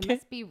because it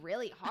must be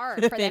really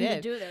hard for them to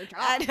do their job.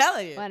 I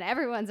tell you. When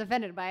everyone's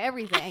offended by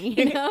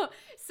everything,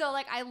 So,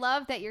 like, I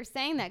love that you're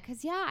saying that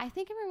because, I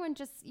think everyone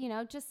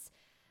just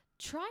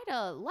try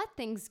to let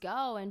things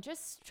go and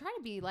just try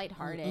to be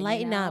lighthearted.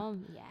 Lighten up.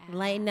 Yeah.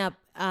 Lighten up.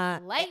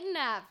 Lighten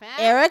up,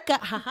 huh? Erica.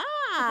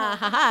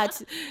 Ha-ha.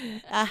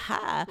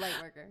 Light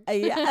worker.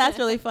 Yeah, that's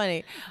really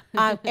funny.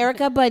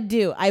 Erica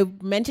Badu. I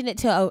mentioned it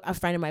to a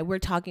friend of mine. We're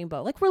talking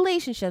about like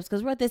relationships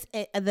because we're at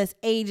this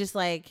age. It's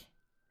like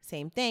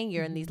same thing.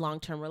 You're in these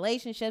long-term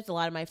relationships. A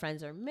lot of my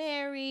friends are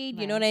married.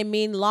 You know what I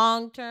mean?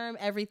 Long-term,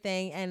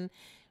 everything. And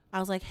I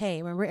was like,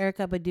 hey, remember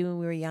Erica Badu when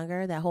we were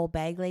younger? That whole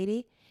bag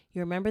lady? You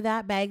remember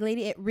that bag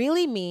lady? It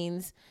really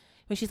means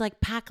when she's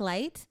like, pack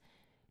light.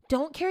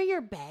 Don't carry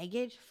your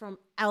baggage from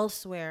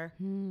elsewhere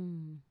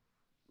on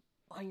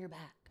your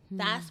back.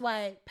 That's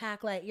why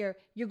pack light. You're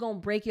going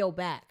to break your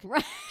back.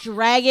 Right.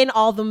 Dragging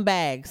all them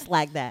bags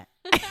like that.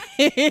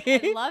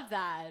 I love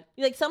that.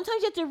 Like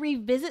sometimes you have to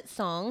revisit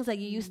songs that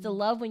you used to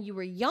love when you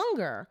were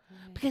younger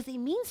because they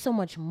mean so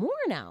much more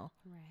now.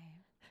 Right.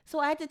 So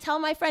I had to tell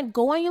my friend,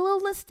 go on your little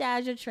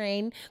nostalgia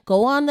train,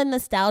 go on the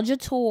nostalgia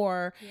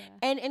tour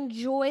and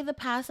enjoy the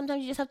past.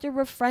 Sometimes you just have to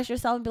refresh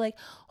yourself and be like,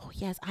 oh,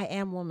 yes, I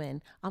am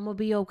woman. I'm going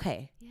to be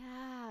okay.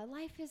 Yeah,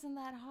 life isn't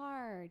that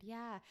hard.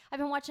 Yeah. I've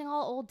been watching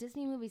all old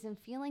Disney movies and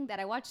feeling that.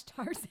 I watched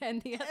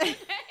Tarzan the other day.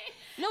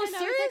 No,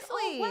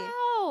 seriously. Like,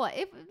 oh,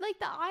 wow. Like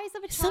the eyes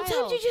of a child.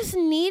 Sometimes you just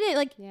need it.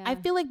 Like, I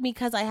feel like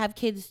because I have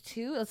kids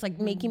too, it's like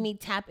making me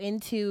tap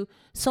into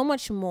so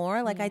much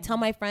more. Like I tell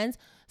my friends,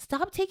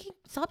 Stop taking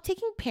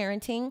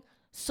parenting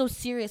so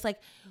serious. Like,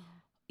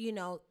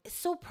 it's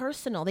so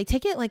personal. They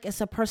take it like it's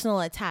a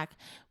personal attack.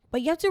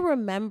 But you have to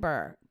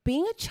remember,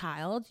 being a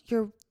child,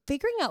 you're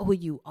figuring out who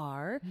you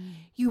are.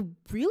 You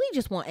really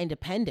just want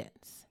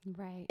independence.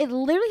 Right. It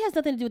literally has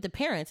nothing to do with the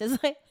parents.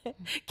 It's like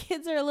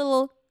kids are a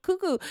little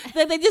cuckoo.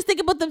 They just think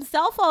about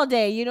themselves all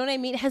day. You know what I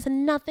mean? It has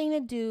nothing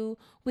to do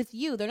with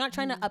you. They're not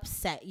trying to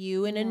upset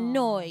you and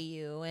annoy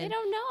you. And they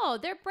don't know.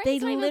 Their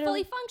brains don't even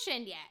fully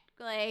functioned yet.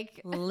 Like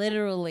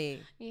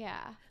literally.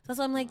 Yeah.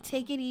 So I'm like,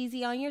 take it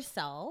easy on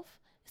yourself.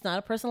 It's not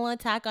a personal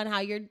attack on how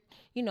you're,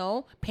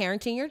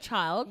 parenting your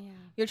child. Yeah.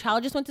 Your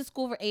child just went to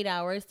school for 8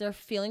 hours. They're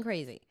feeling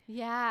crazy.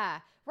 Yeah.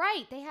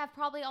 Right. They have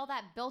probably all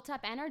that built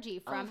up energy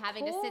from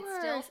having to sit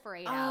still for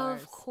 8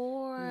 hours. Of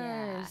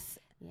course.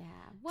 Yeah.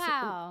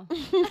 Wow.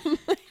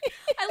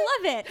 I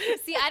love it.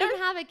 See, I don't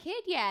have a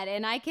kid yet,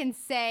 and I can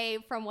say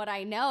from what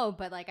I know,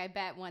 but like I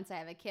bet once I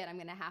have a kid, I'm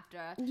going to have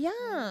to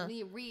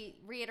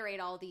reiterate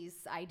all these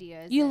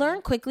ideas. You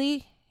learn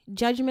quickly.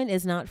 Judgment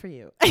is not for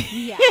you.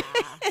 Yeah.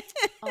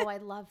 Oh, I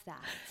love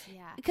that.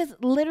 Yeah. Because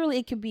literally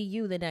it could be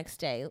you the next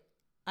day.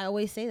 I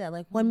always say that.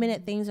 Like 1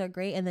 minute things are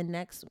great, and the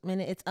next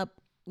minute it's up,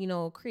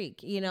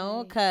 creek,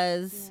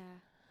 because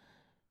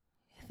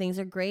things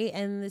are great,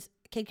 and this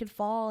kid could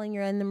fall and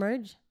you're in the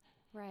merge.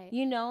 Right.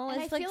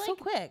 And it's like so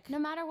quick. No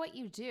matter what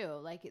you do,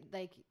 I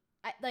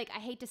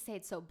hate to say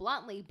it so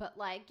bluntly, but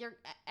like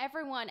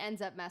everyone ends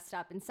up messed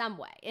up in some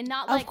way, and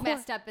not like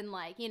messed up in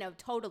like,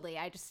 totally.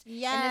 I just,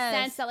 in the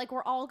sense that like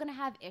we're all going to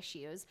have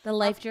issues. The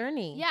life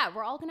journey. Yeah.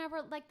 We're all going to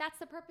have that's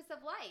the purpose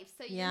of life.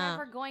 So you're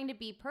never going to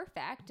be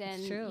perfect,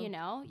 and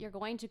you're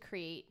going to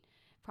create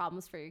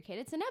problems for your kid.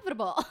 It's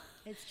inevitable.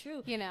 It's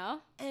true.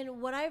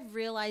 And what I've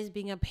realized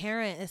being a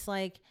parent is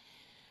like,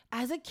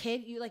 as a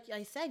kid, like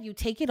I said, you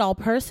take it all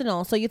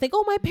personal. So you think,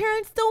 oh, my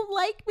parents don't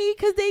like me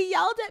because they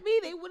yelled at me.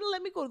 They wouldn't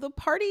let me go to the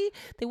party.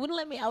 They wouldn't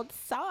let me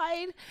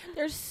outside.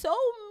 They're so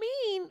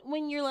mean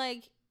when you're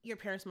like, your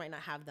parents might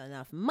not have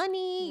enough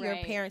money. Your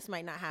parents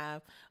might not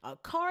have a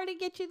car to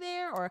get you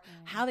there, or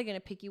how they're going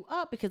to pick you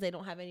up because they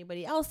don't have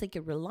anybody else they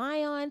could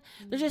rely on.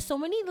 There's just so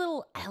many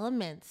little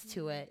elements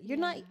to it. You're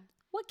not,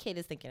 what kid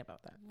is thinking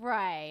about that?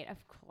 Right,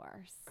 of course.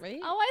 Right?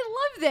 Oh,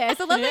 I love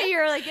this. I love that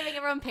you're like giving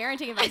everyone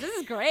parenting advice. This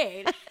is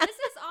great. This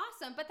is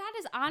awesome. But that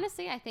is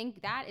honestly, I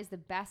think that is the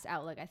best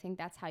outlook. I think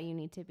that's how you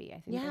need to be.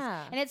 I think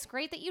and it's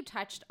great that you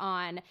touched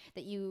on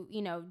that you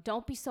know,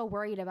 don't be so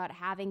worried about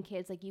having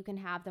kids. Like you can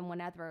have them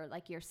whenever,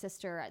 like your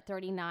sister at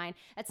 39.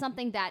 That's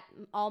something that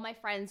all my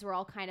friends were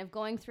all kind of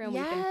going through. And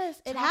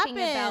we've been talking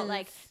about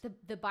like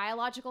the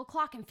biological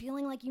clock and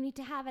feeling like you need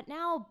to have it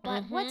now.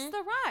 But what's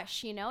the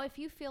rush? You know, if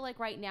you feel like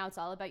right now it's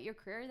all about your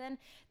career, then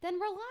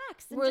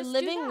relax. And we're just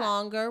living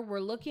longer. We're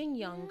looking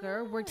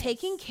younger. We're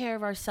taking care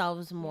of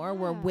ourselves more.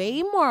 We're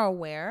way more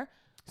aware.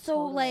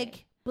 So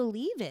like,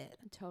 believe it.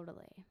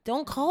 Totally.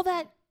 Don't call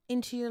that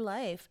into your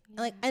life.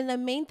 Like, and the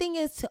main thing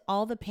is to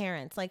all the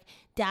parents, like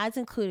dads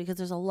included, because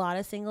there's a lot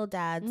of single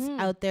dads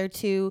out there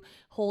too,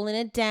 holding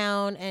it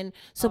down and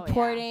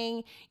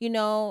supporting, you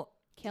know,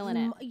 killing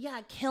it.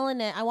 Yeah, killing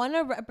it. I want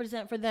to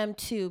represent for them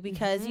too,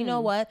 because you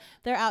know what?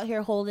 They're out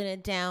here holding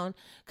it down.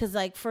 Because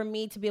like for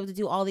me to be able to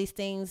do all these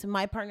things,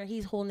 my partner,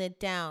 he's holding it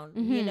down,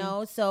 you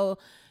know? So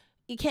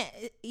you can't,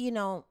 you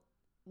know,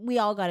 we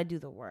all got to do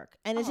the work.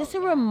 And it's just to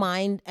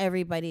remind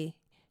everybody,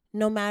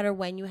 no matter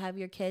when you have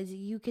your kids,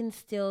 you can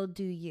still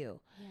do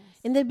you. Yes.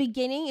 In the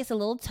beginning, it's a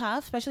little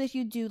tough, especially if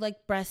you do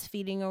like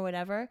breastfeeding or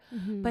whatever.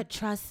 But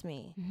trust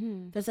me,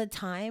 there's a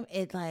time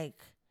it like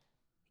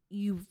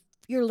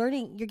you're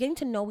learning, you're getting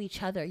to know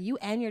each other, you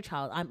and your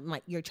child.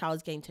 Your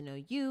child's getting to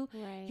know you.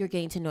 Right. You're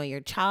getting to know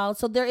your child.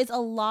 So there is a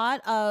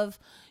lot of,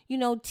 you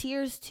know,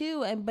 tears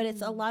too. But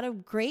it's a lot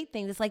of great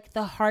things. It's like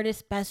the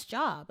hardest, best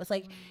job. It's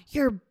like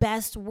your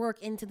best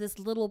work into this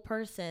little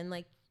person.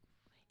 Like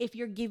if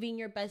you're giving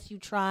your best, you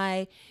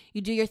try,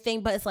 you do your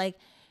thing, but it's like,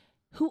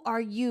 who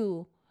are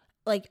you?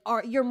 Like,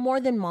 you're more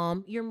than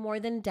mom. You're more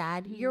than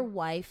dad, your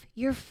wife,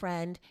 your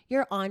friend,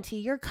 your auntie,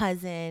 your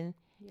cousin.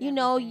 You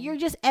know, you're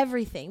just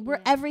everything.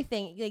 We're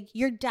everything. Like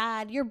your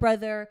dad, your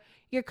brother,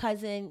 your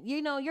cousin,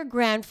 you know, your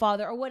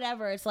grandfather or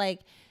whatever. It's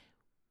like,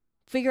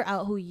 figure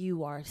out who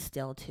you are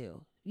still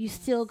too. You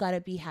still got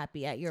to be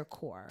happy at your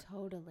core.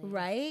 Totally.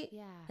 Right?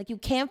 Yeah. Like you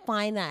can't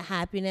find that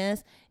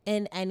happiness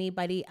in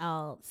anybody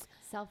else.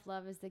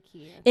 Self-love is the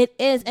key. It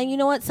is. And you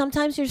know what?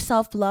 Sometimes your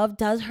self-love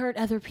does hurt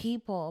other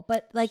people,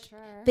 but like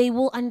they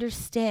will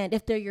understand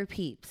if they're your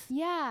peeps.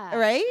 Yeah.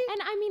 Right?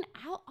 And I mean,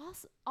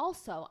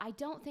 also, I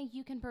don't think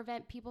you can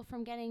prevent people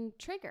from getting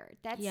triggered.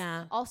 That's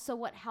also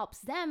what helps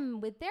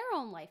them with their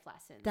own life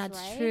lessons.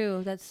 That's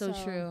true. That's so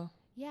true.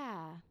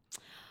 Yeah.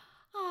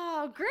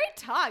 Oh, great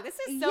talk. This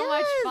is so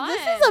much fun.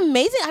 This is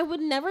amazing. I would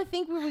never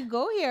think we would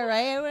go here,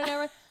 right? I would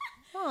never...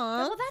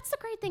 Well, that's the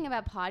great thing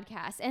about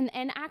podcasts.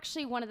 And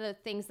actually, one of the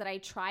things that I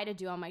try to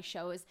do on my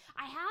show is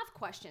I have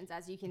questions,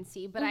 as you can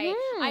see, but I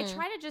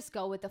try to just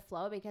go with the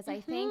flow because I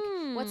think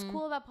what's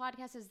cool about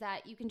podcasts is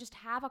that you can just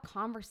have a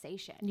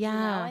conversation. Yeah. You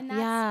know? And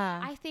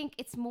that's, I think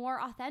it's more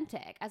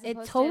authentic as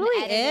opposed to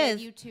an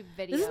edited YouTube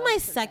video. This is my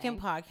second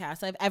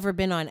podcast I've ever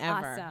been on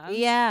ever. Awesome.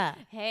 Yeah.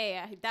 Hey,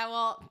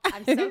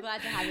 I'm so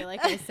glad to have you,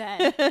 like I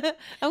said.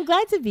 I'm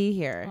glad to be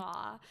here.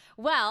 Aw.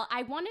 Well,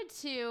 I wanted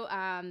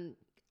to...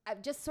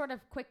 just sort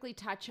of quickly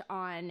touch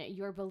on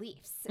your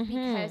beliefs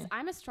because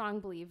I'm a strong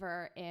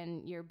believer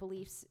in your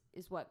beliefs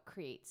is what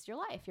creates your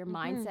life. Your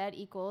mindset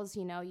equals,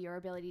 you know, your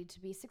ability to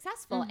be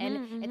successful.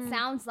 And it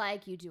sounds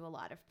like you do a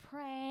lot of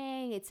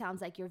praying. It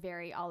sounds like you're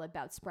very all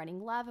about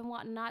spreading love and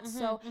whatnot.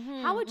 So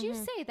how would you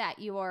say that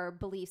your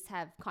beliefs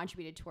have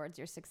contributed towards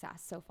your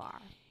success so far?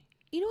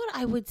 You know what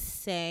I would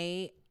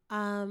say?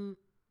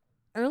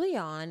 Early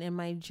on in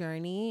my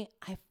journey,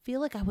 I feel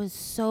like I was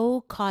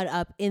so caught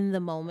up in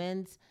the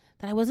moment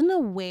that I wasn't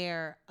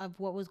aware of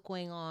what was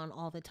going on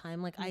all the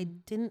time. Like I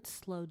didn't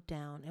slow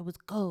down. It was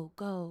go,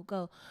 go,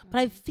 go. But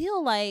I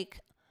feel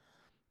like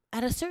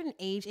at a certain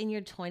age in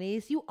your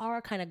 20s, you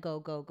are kind of go,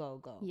 go, go,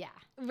 go. Yeah.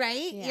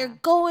 Right? Yeah. You're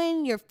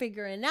going, you're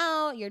figuring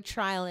out, you're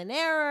trial and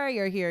error,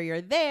 you're here, you're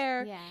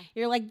there. Yeah.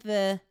 You're like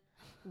the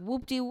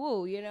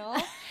whoop-de-woo, you know?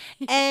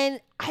 And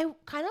I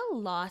kind of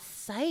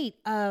lost sight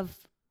of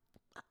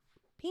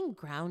being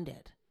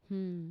grounded.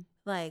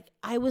 Like,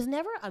 I was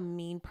never a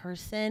mean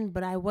person,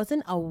 but I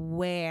wasn't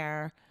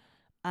aware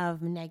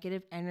of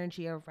negative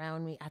energy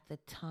around me at the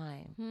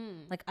time.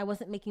 Like, I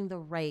wasn't making the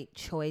right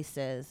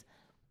choices,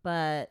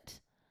 but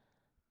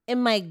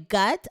in my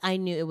gut, I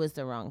knew it was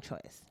the wrong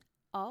choice.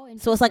 Oh,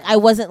 so it's like I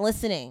wasn't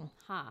listening.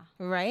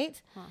 Right?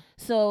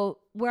 So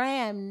where I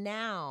am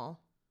now,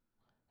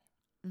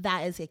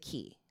 that is a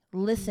key.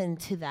 Listen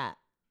to that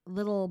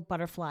little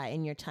butterfly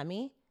in your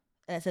tummy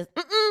that says,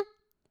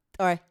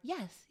 or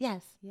yes.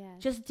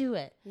 Just do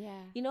it.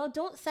 Yeah. You know,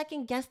 don't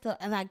second guess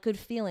that good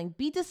feeling.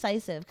 Be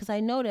decisive, because I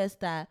noticed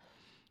that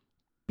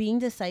being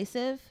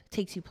decisive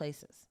takes you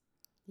places.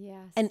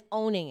 Yes. And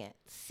owning it,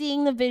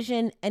 seeing the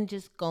vision and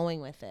just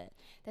going with it.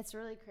 That's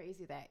really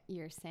crazy that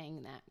you're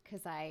saying that,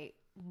 because I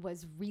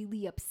was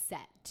really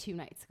upset 2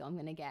 nights ago. I'm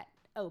going to get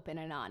open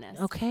and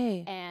honest.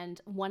 Okay. And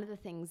one of the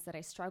things that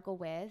I struggle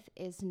with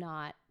is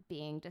not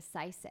being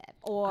decisive,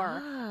 or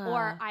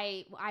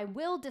I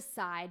will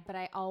decide, but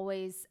I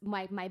always,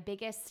 my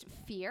biggest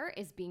fear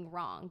is being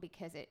wrong,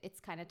 because it's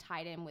kind of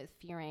tied in with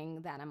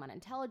fearing that I'm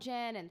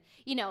unintelligent and,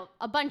 you know,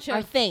 a bunch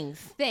of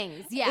things.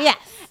 Yeah. Yes.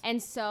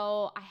 And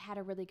so I had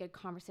a really good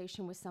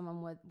conversation with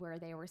someone where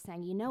they were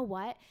saying, you know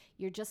what,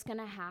 you're just going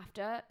to have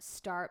to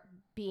start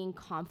being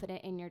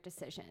confident in your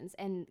decisions,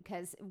 and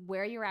because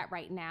where you're at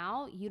right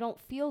now, you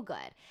don't feel good,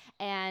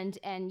 and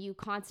you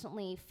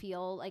constantly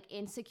feel like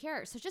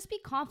insecure. So just be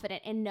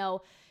confident and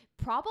know,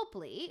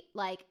 probably,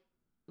 like,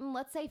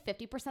 let's say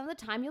 50% of the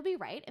time you'll be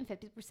right and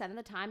 50% of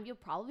the time you'll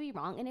probably be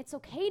wrong, and it's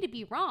okay to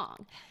be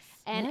wrong.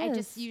 And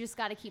you just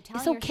got to keep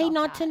telling yourself it's okay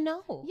not that. to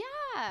know.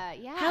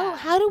 Yeah.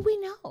 How do we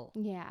know?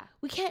 Yeah.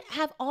 We can't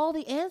have all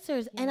the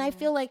answers. Yeah. And I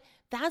feel like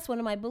that's one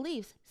of my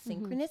beliefs,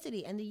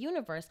 synchronicity and the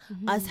universe,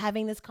 us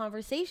having this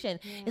conversation.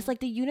 Yeah. It's like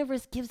the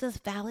universe gives us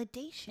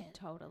validation.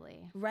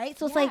 Totally. Right?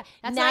 So it's like,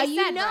 that's now what I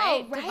said,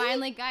 right?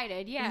 Divinely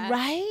guided. Yeah.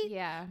 Right?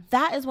 Yeah.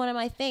 That is one of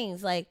my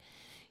things. Like,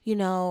 you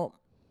know,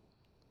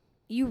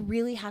 you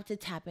really have to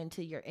tap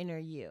into your inner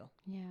you.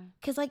 Yeah.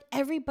 Because like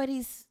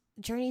everybody's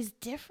journey is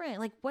different.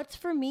 Like what's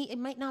for me, it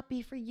might not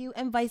be for you,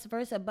 and vice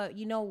versa. But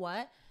you know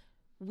what?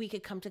 We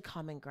could come to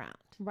common ground.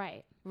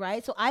 Right.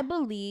 Right. So I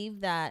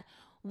believe that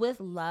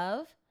with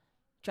love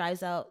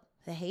drives out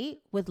the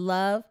hate. With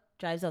love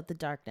drives out the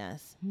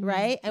darkness.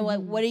 Right. And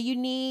what do you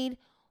need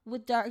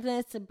with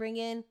darkness? To bring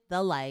in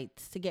the light,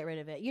 to get rid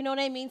of it. You know what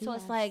I mean? So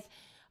it's like,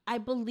 I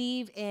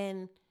believe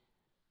in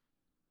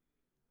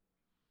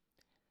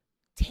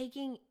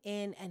taking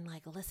in and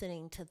like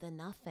listening to the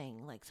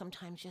nothing. Like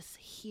sometimes just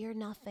hear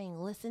nothing.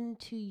 Listen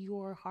to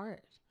your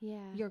heart.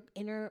 Yeah. Your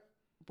inner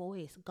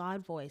voice,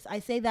 God voice. I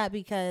say that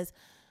because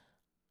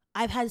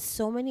I've had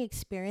so many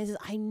experiences.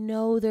 I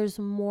know there's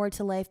more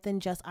to life than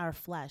just our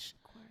flesh.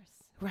 Of course.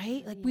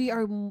 Right? Like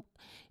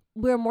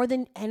we're more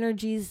than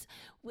energies.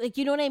 Like,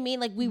 you know what I mean?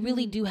 Like we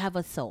really do have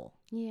a soul.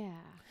 Yeah.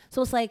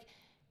 So it's like,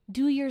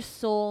 do your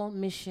soul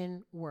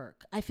mission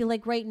work. I feel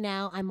like right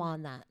now I'm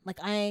on that. Like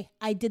I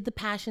did the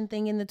passion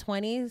thing in the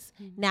 20s.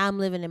 Now I'm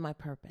living in my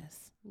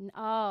purpose.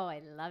 Oh,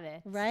 I love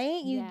it.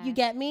 Right? You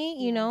get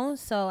me? You know?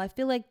 So I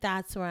feel like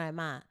that's where I'm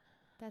at.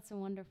 That's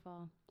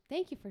wonderful.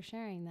 Thank you for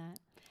sharing that.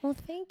 Well,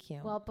 thank you.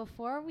 Well,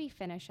 before we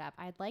finish up,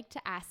 I'd like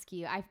to ask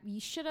you,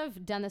 you should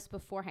have done this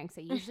beforehand,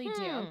 because I usually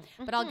do,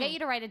 but I'll get you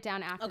to write it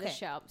down after the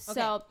show. Okay.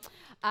 So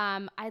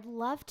I'd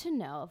love to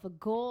know of a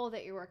goal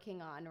that you're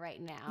working on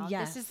right now.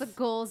 Yes. This is the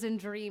goals and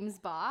dreams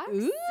box.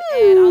 Ooh.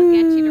 And I'll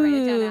get you to write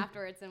it down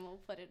afterwards, and we'll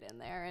put it in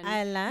there. And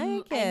I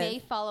like it. I may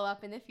follow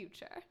up in the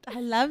future. I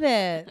love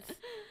it.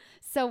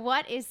 So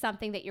what is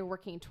something that you're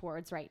working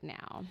towards right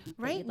now?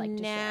 Right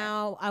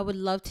now, I would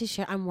love to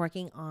share. I'm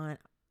working on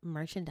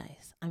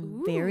merchandise.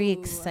 I'm very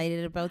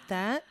excited about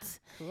that.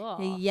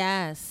 Cool.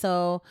 Yeah.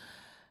 So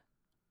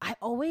I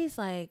always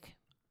like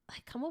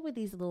come up with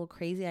these little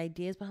crazy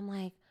ideas, but I'm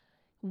like,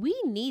 we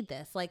need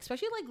this. Like,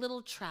 especially like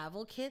little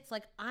travel kits.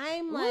 Like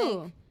I'm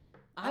like,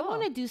 I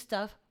want to do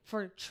stuff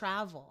for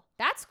travel.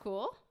 That's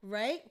cool.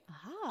 Right?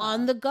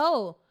 On the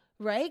go.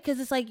 Right?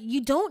 Because it's like,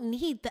 you don't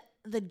need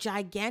the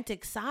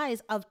gigantic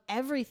size of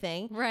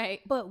everything.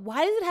 Right. But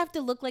why does it have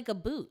to look like a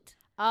boot?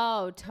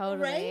 Oh,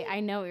 totally. Right? I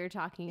know what you're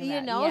talking about.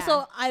 You know,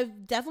 so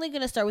I'm definitely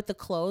going to start with the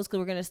clothes, because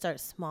we're going to start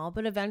small.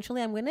 But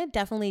eventually I'm going to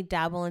definitely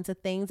dabble into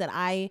things that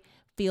I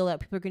feel that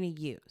people are going to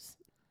use.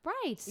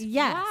 Right.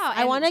 Yes. Wow.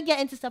 I want to get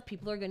into stuff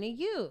people are going to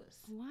use.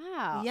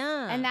 Wow.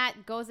 Yeah. And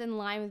that goes in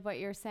line with what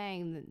you're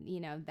saying.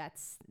 You know,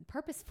 that's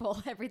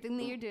purposeful. Everything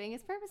that you're doing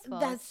is purposeful.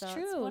 That's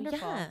true. It's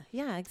wonderful.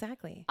 Yeah,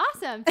 exactly.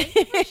 Awesome. Thank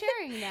you for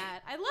sharing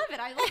that. I love it.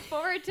 I look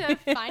forward to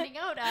finding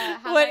out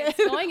how it's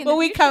going in the future. What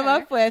we come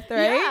up with,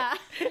 right?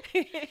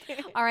 Yeah.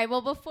 All right.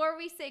 Well, before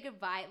we say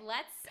goodbye,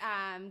 let's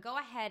go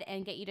ahead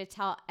and get you to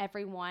tell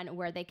everyone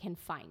where they can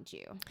find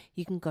you.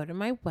 You can go to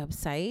my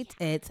website.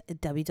 Yeah. It's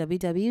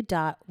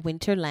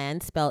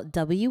www.wynterland, spelled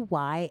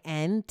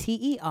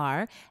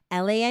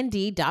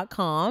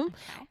WYNTERLAND.com. Okay.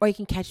 Or you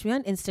can catch me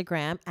on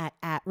Instagram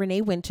at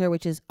Renee Wynter,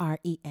 which is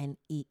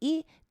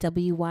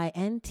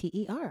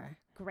RENEEWYNTER.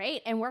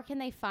 Great. And where can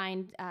they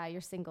find your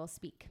single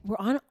Speak? We're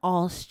on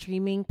all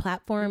streaming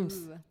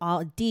platforms.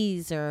 All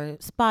Deezer,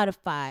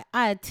 Spotify,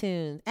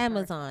 iTunes,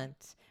 Amazon.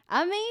 Perfect.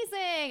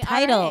 Amazing.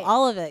 Tidal,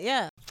 all of it.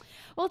 Yeah.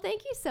 Well,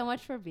 thank you so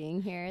much for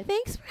being here.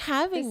 Thanks for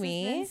having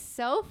me. This has been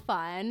so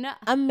fun.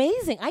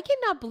 Amazing. I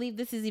cannot believe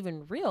this is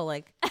even real.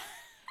 Like,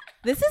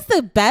 this is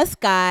the best,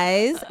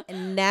 guys.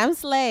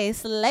 NamaSLAY,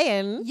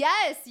 slaying.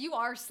 Yes, you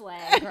are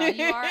slaying, girl.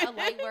 You are a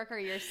light worker.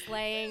 You're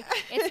slaying.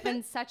 It's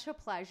been such a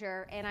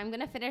pleasure. And I'm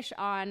going to finish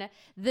on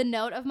the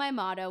note of my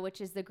motto,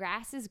 which is the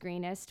grass is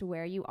greenest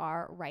where you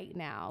are right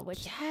now,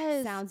 which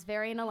sounds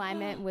very in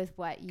alignment with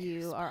what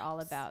you are all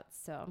about.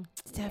 So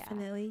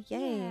definitely.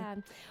 Yay. Yeah.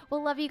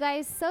 Well, love you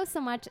guys so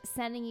much.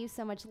 Sending you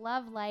so much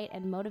love, light,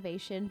 and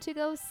motivation to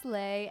go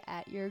slay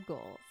at your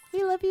goals.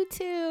 We love you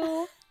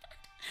too.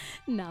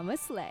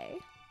 NamaSLAY.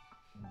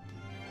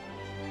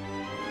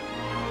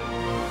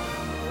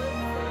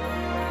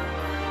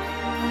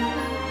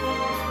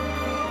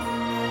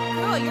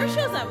 Girl, your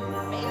show's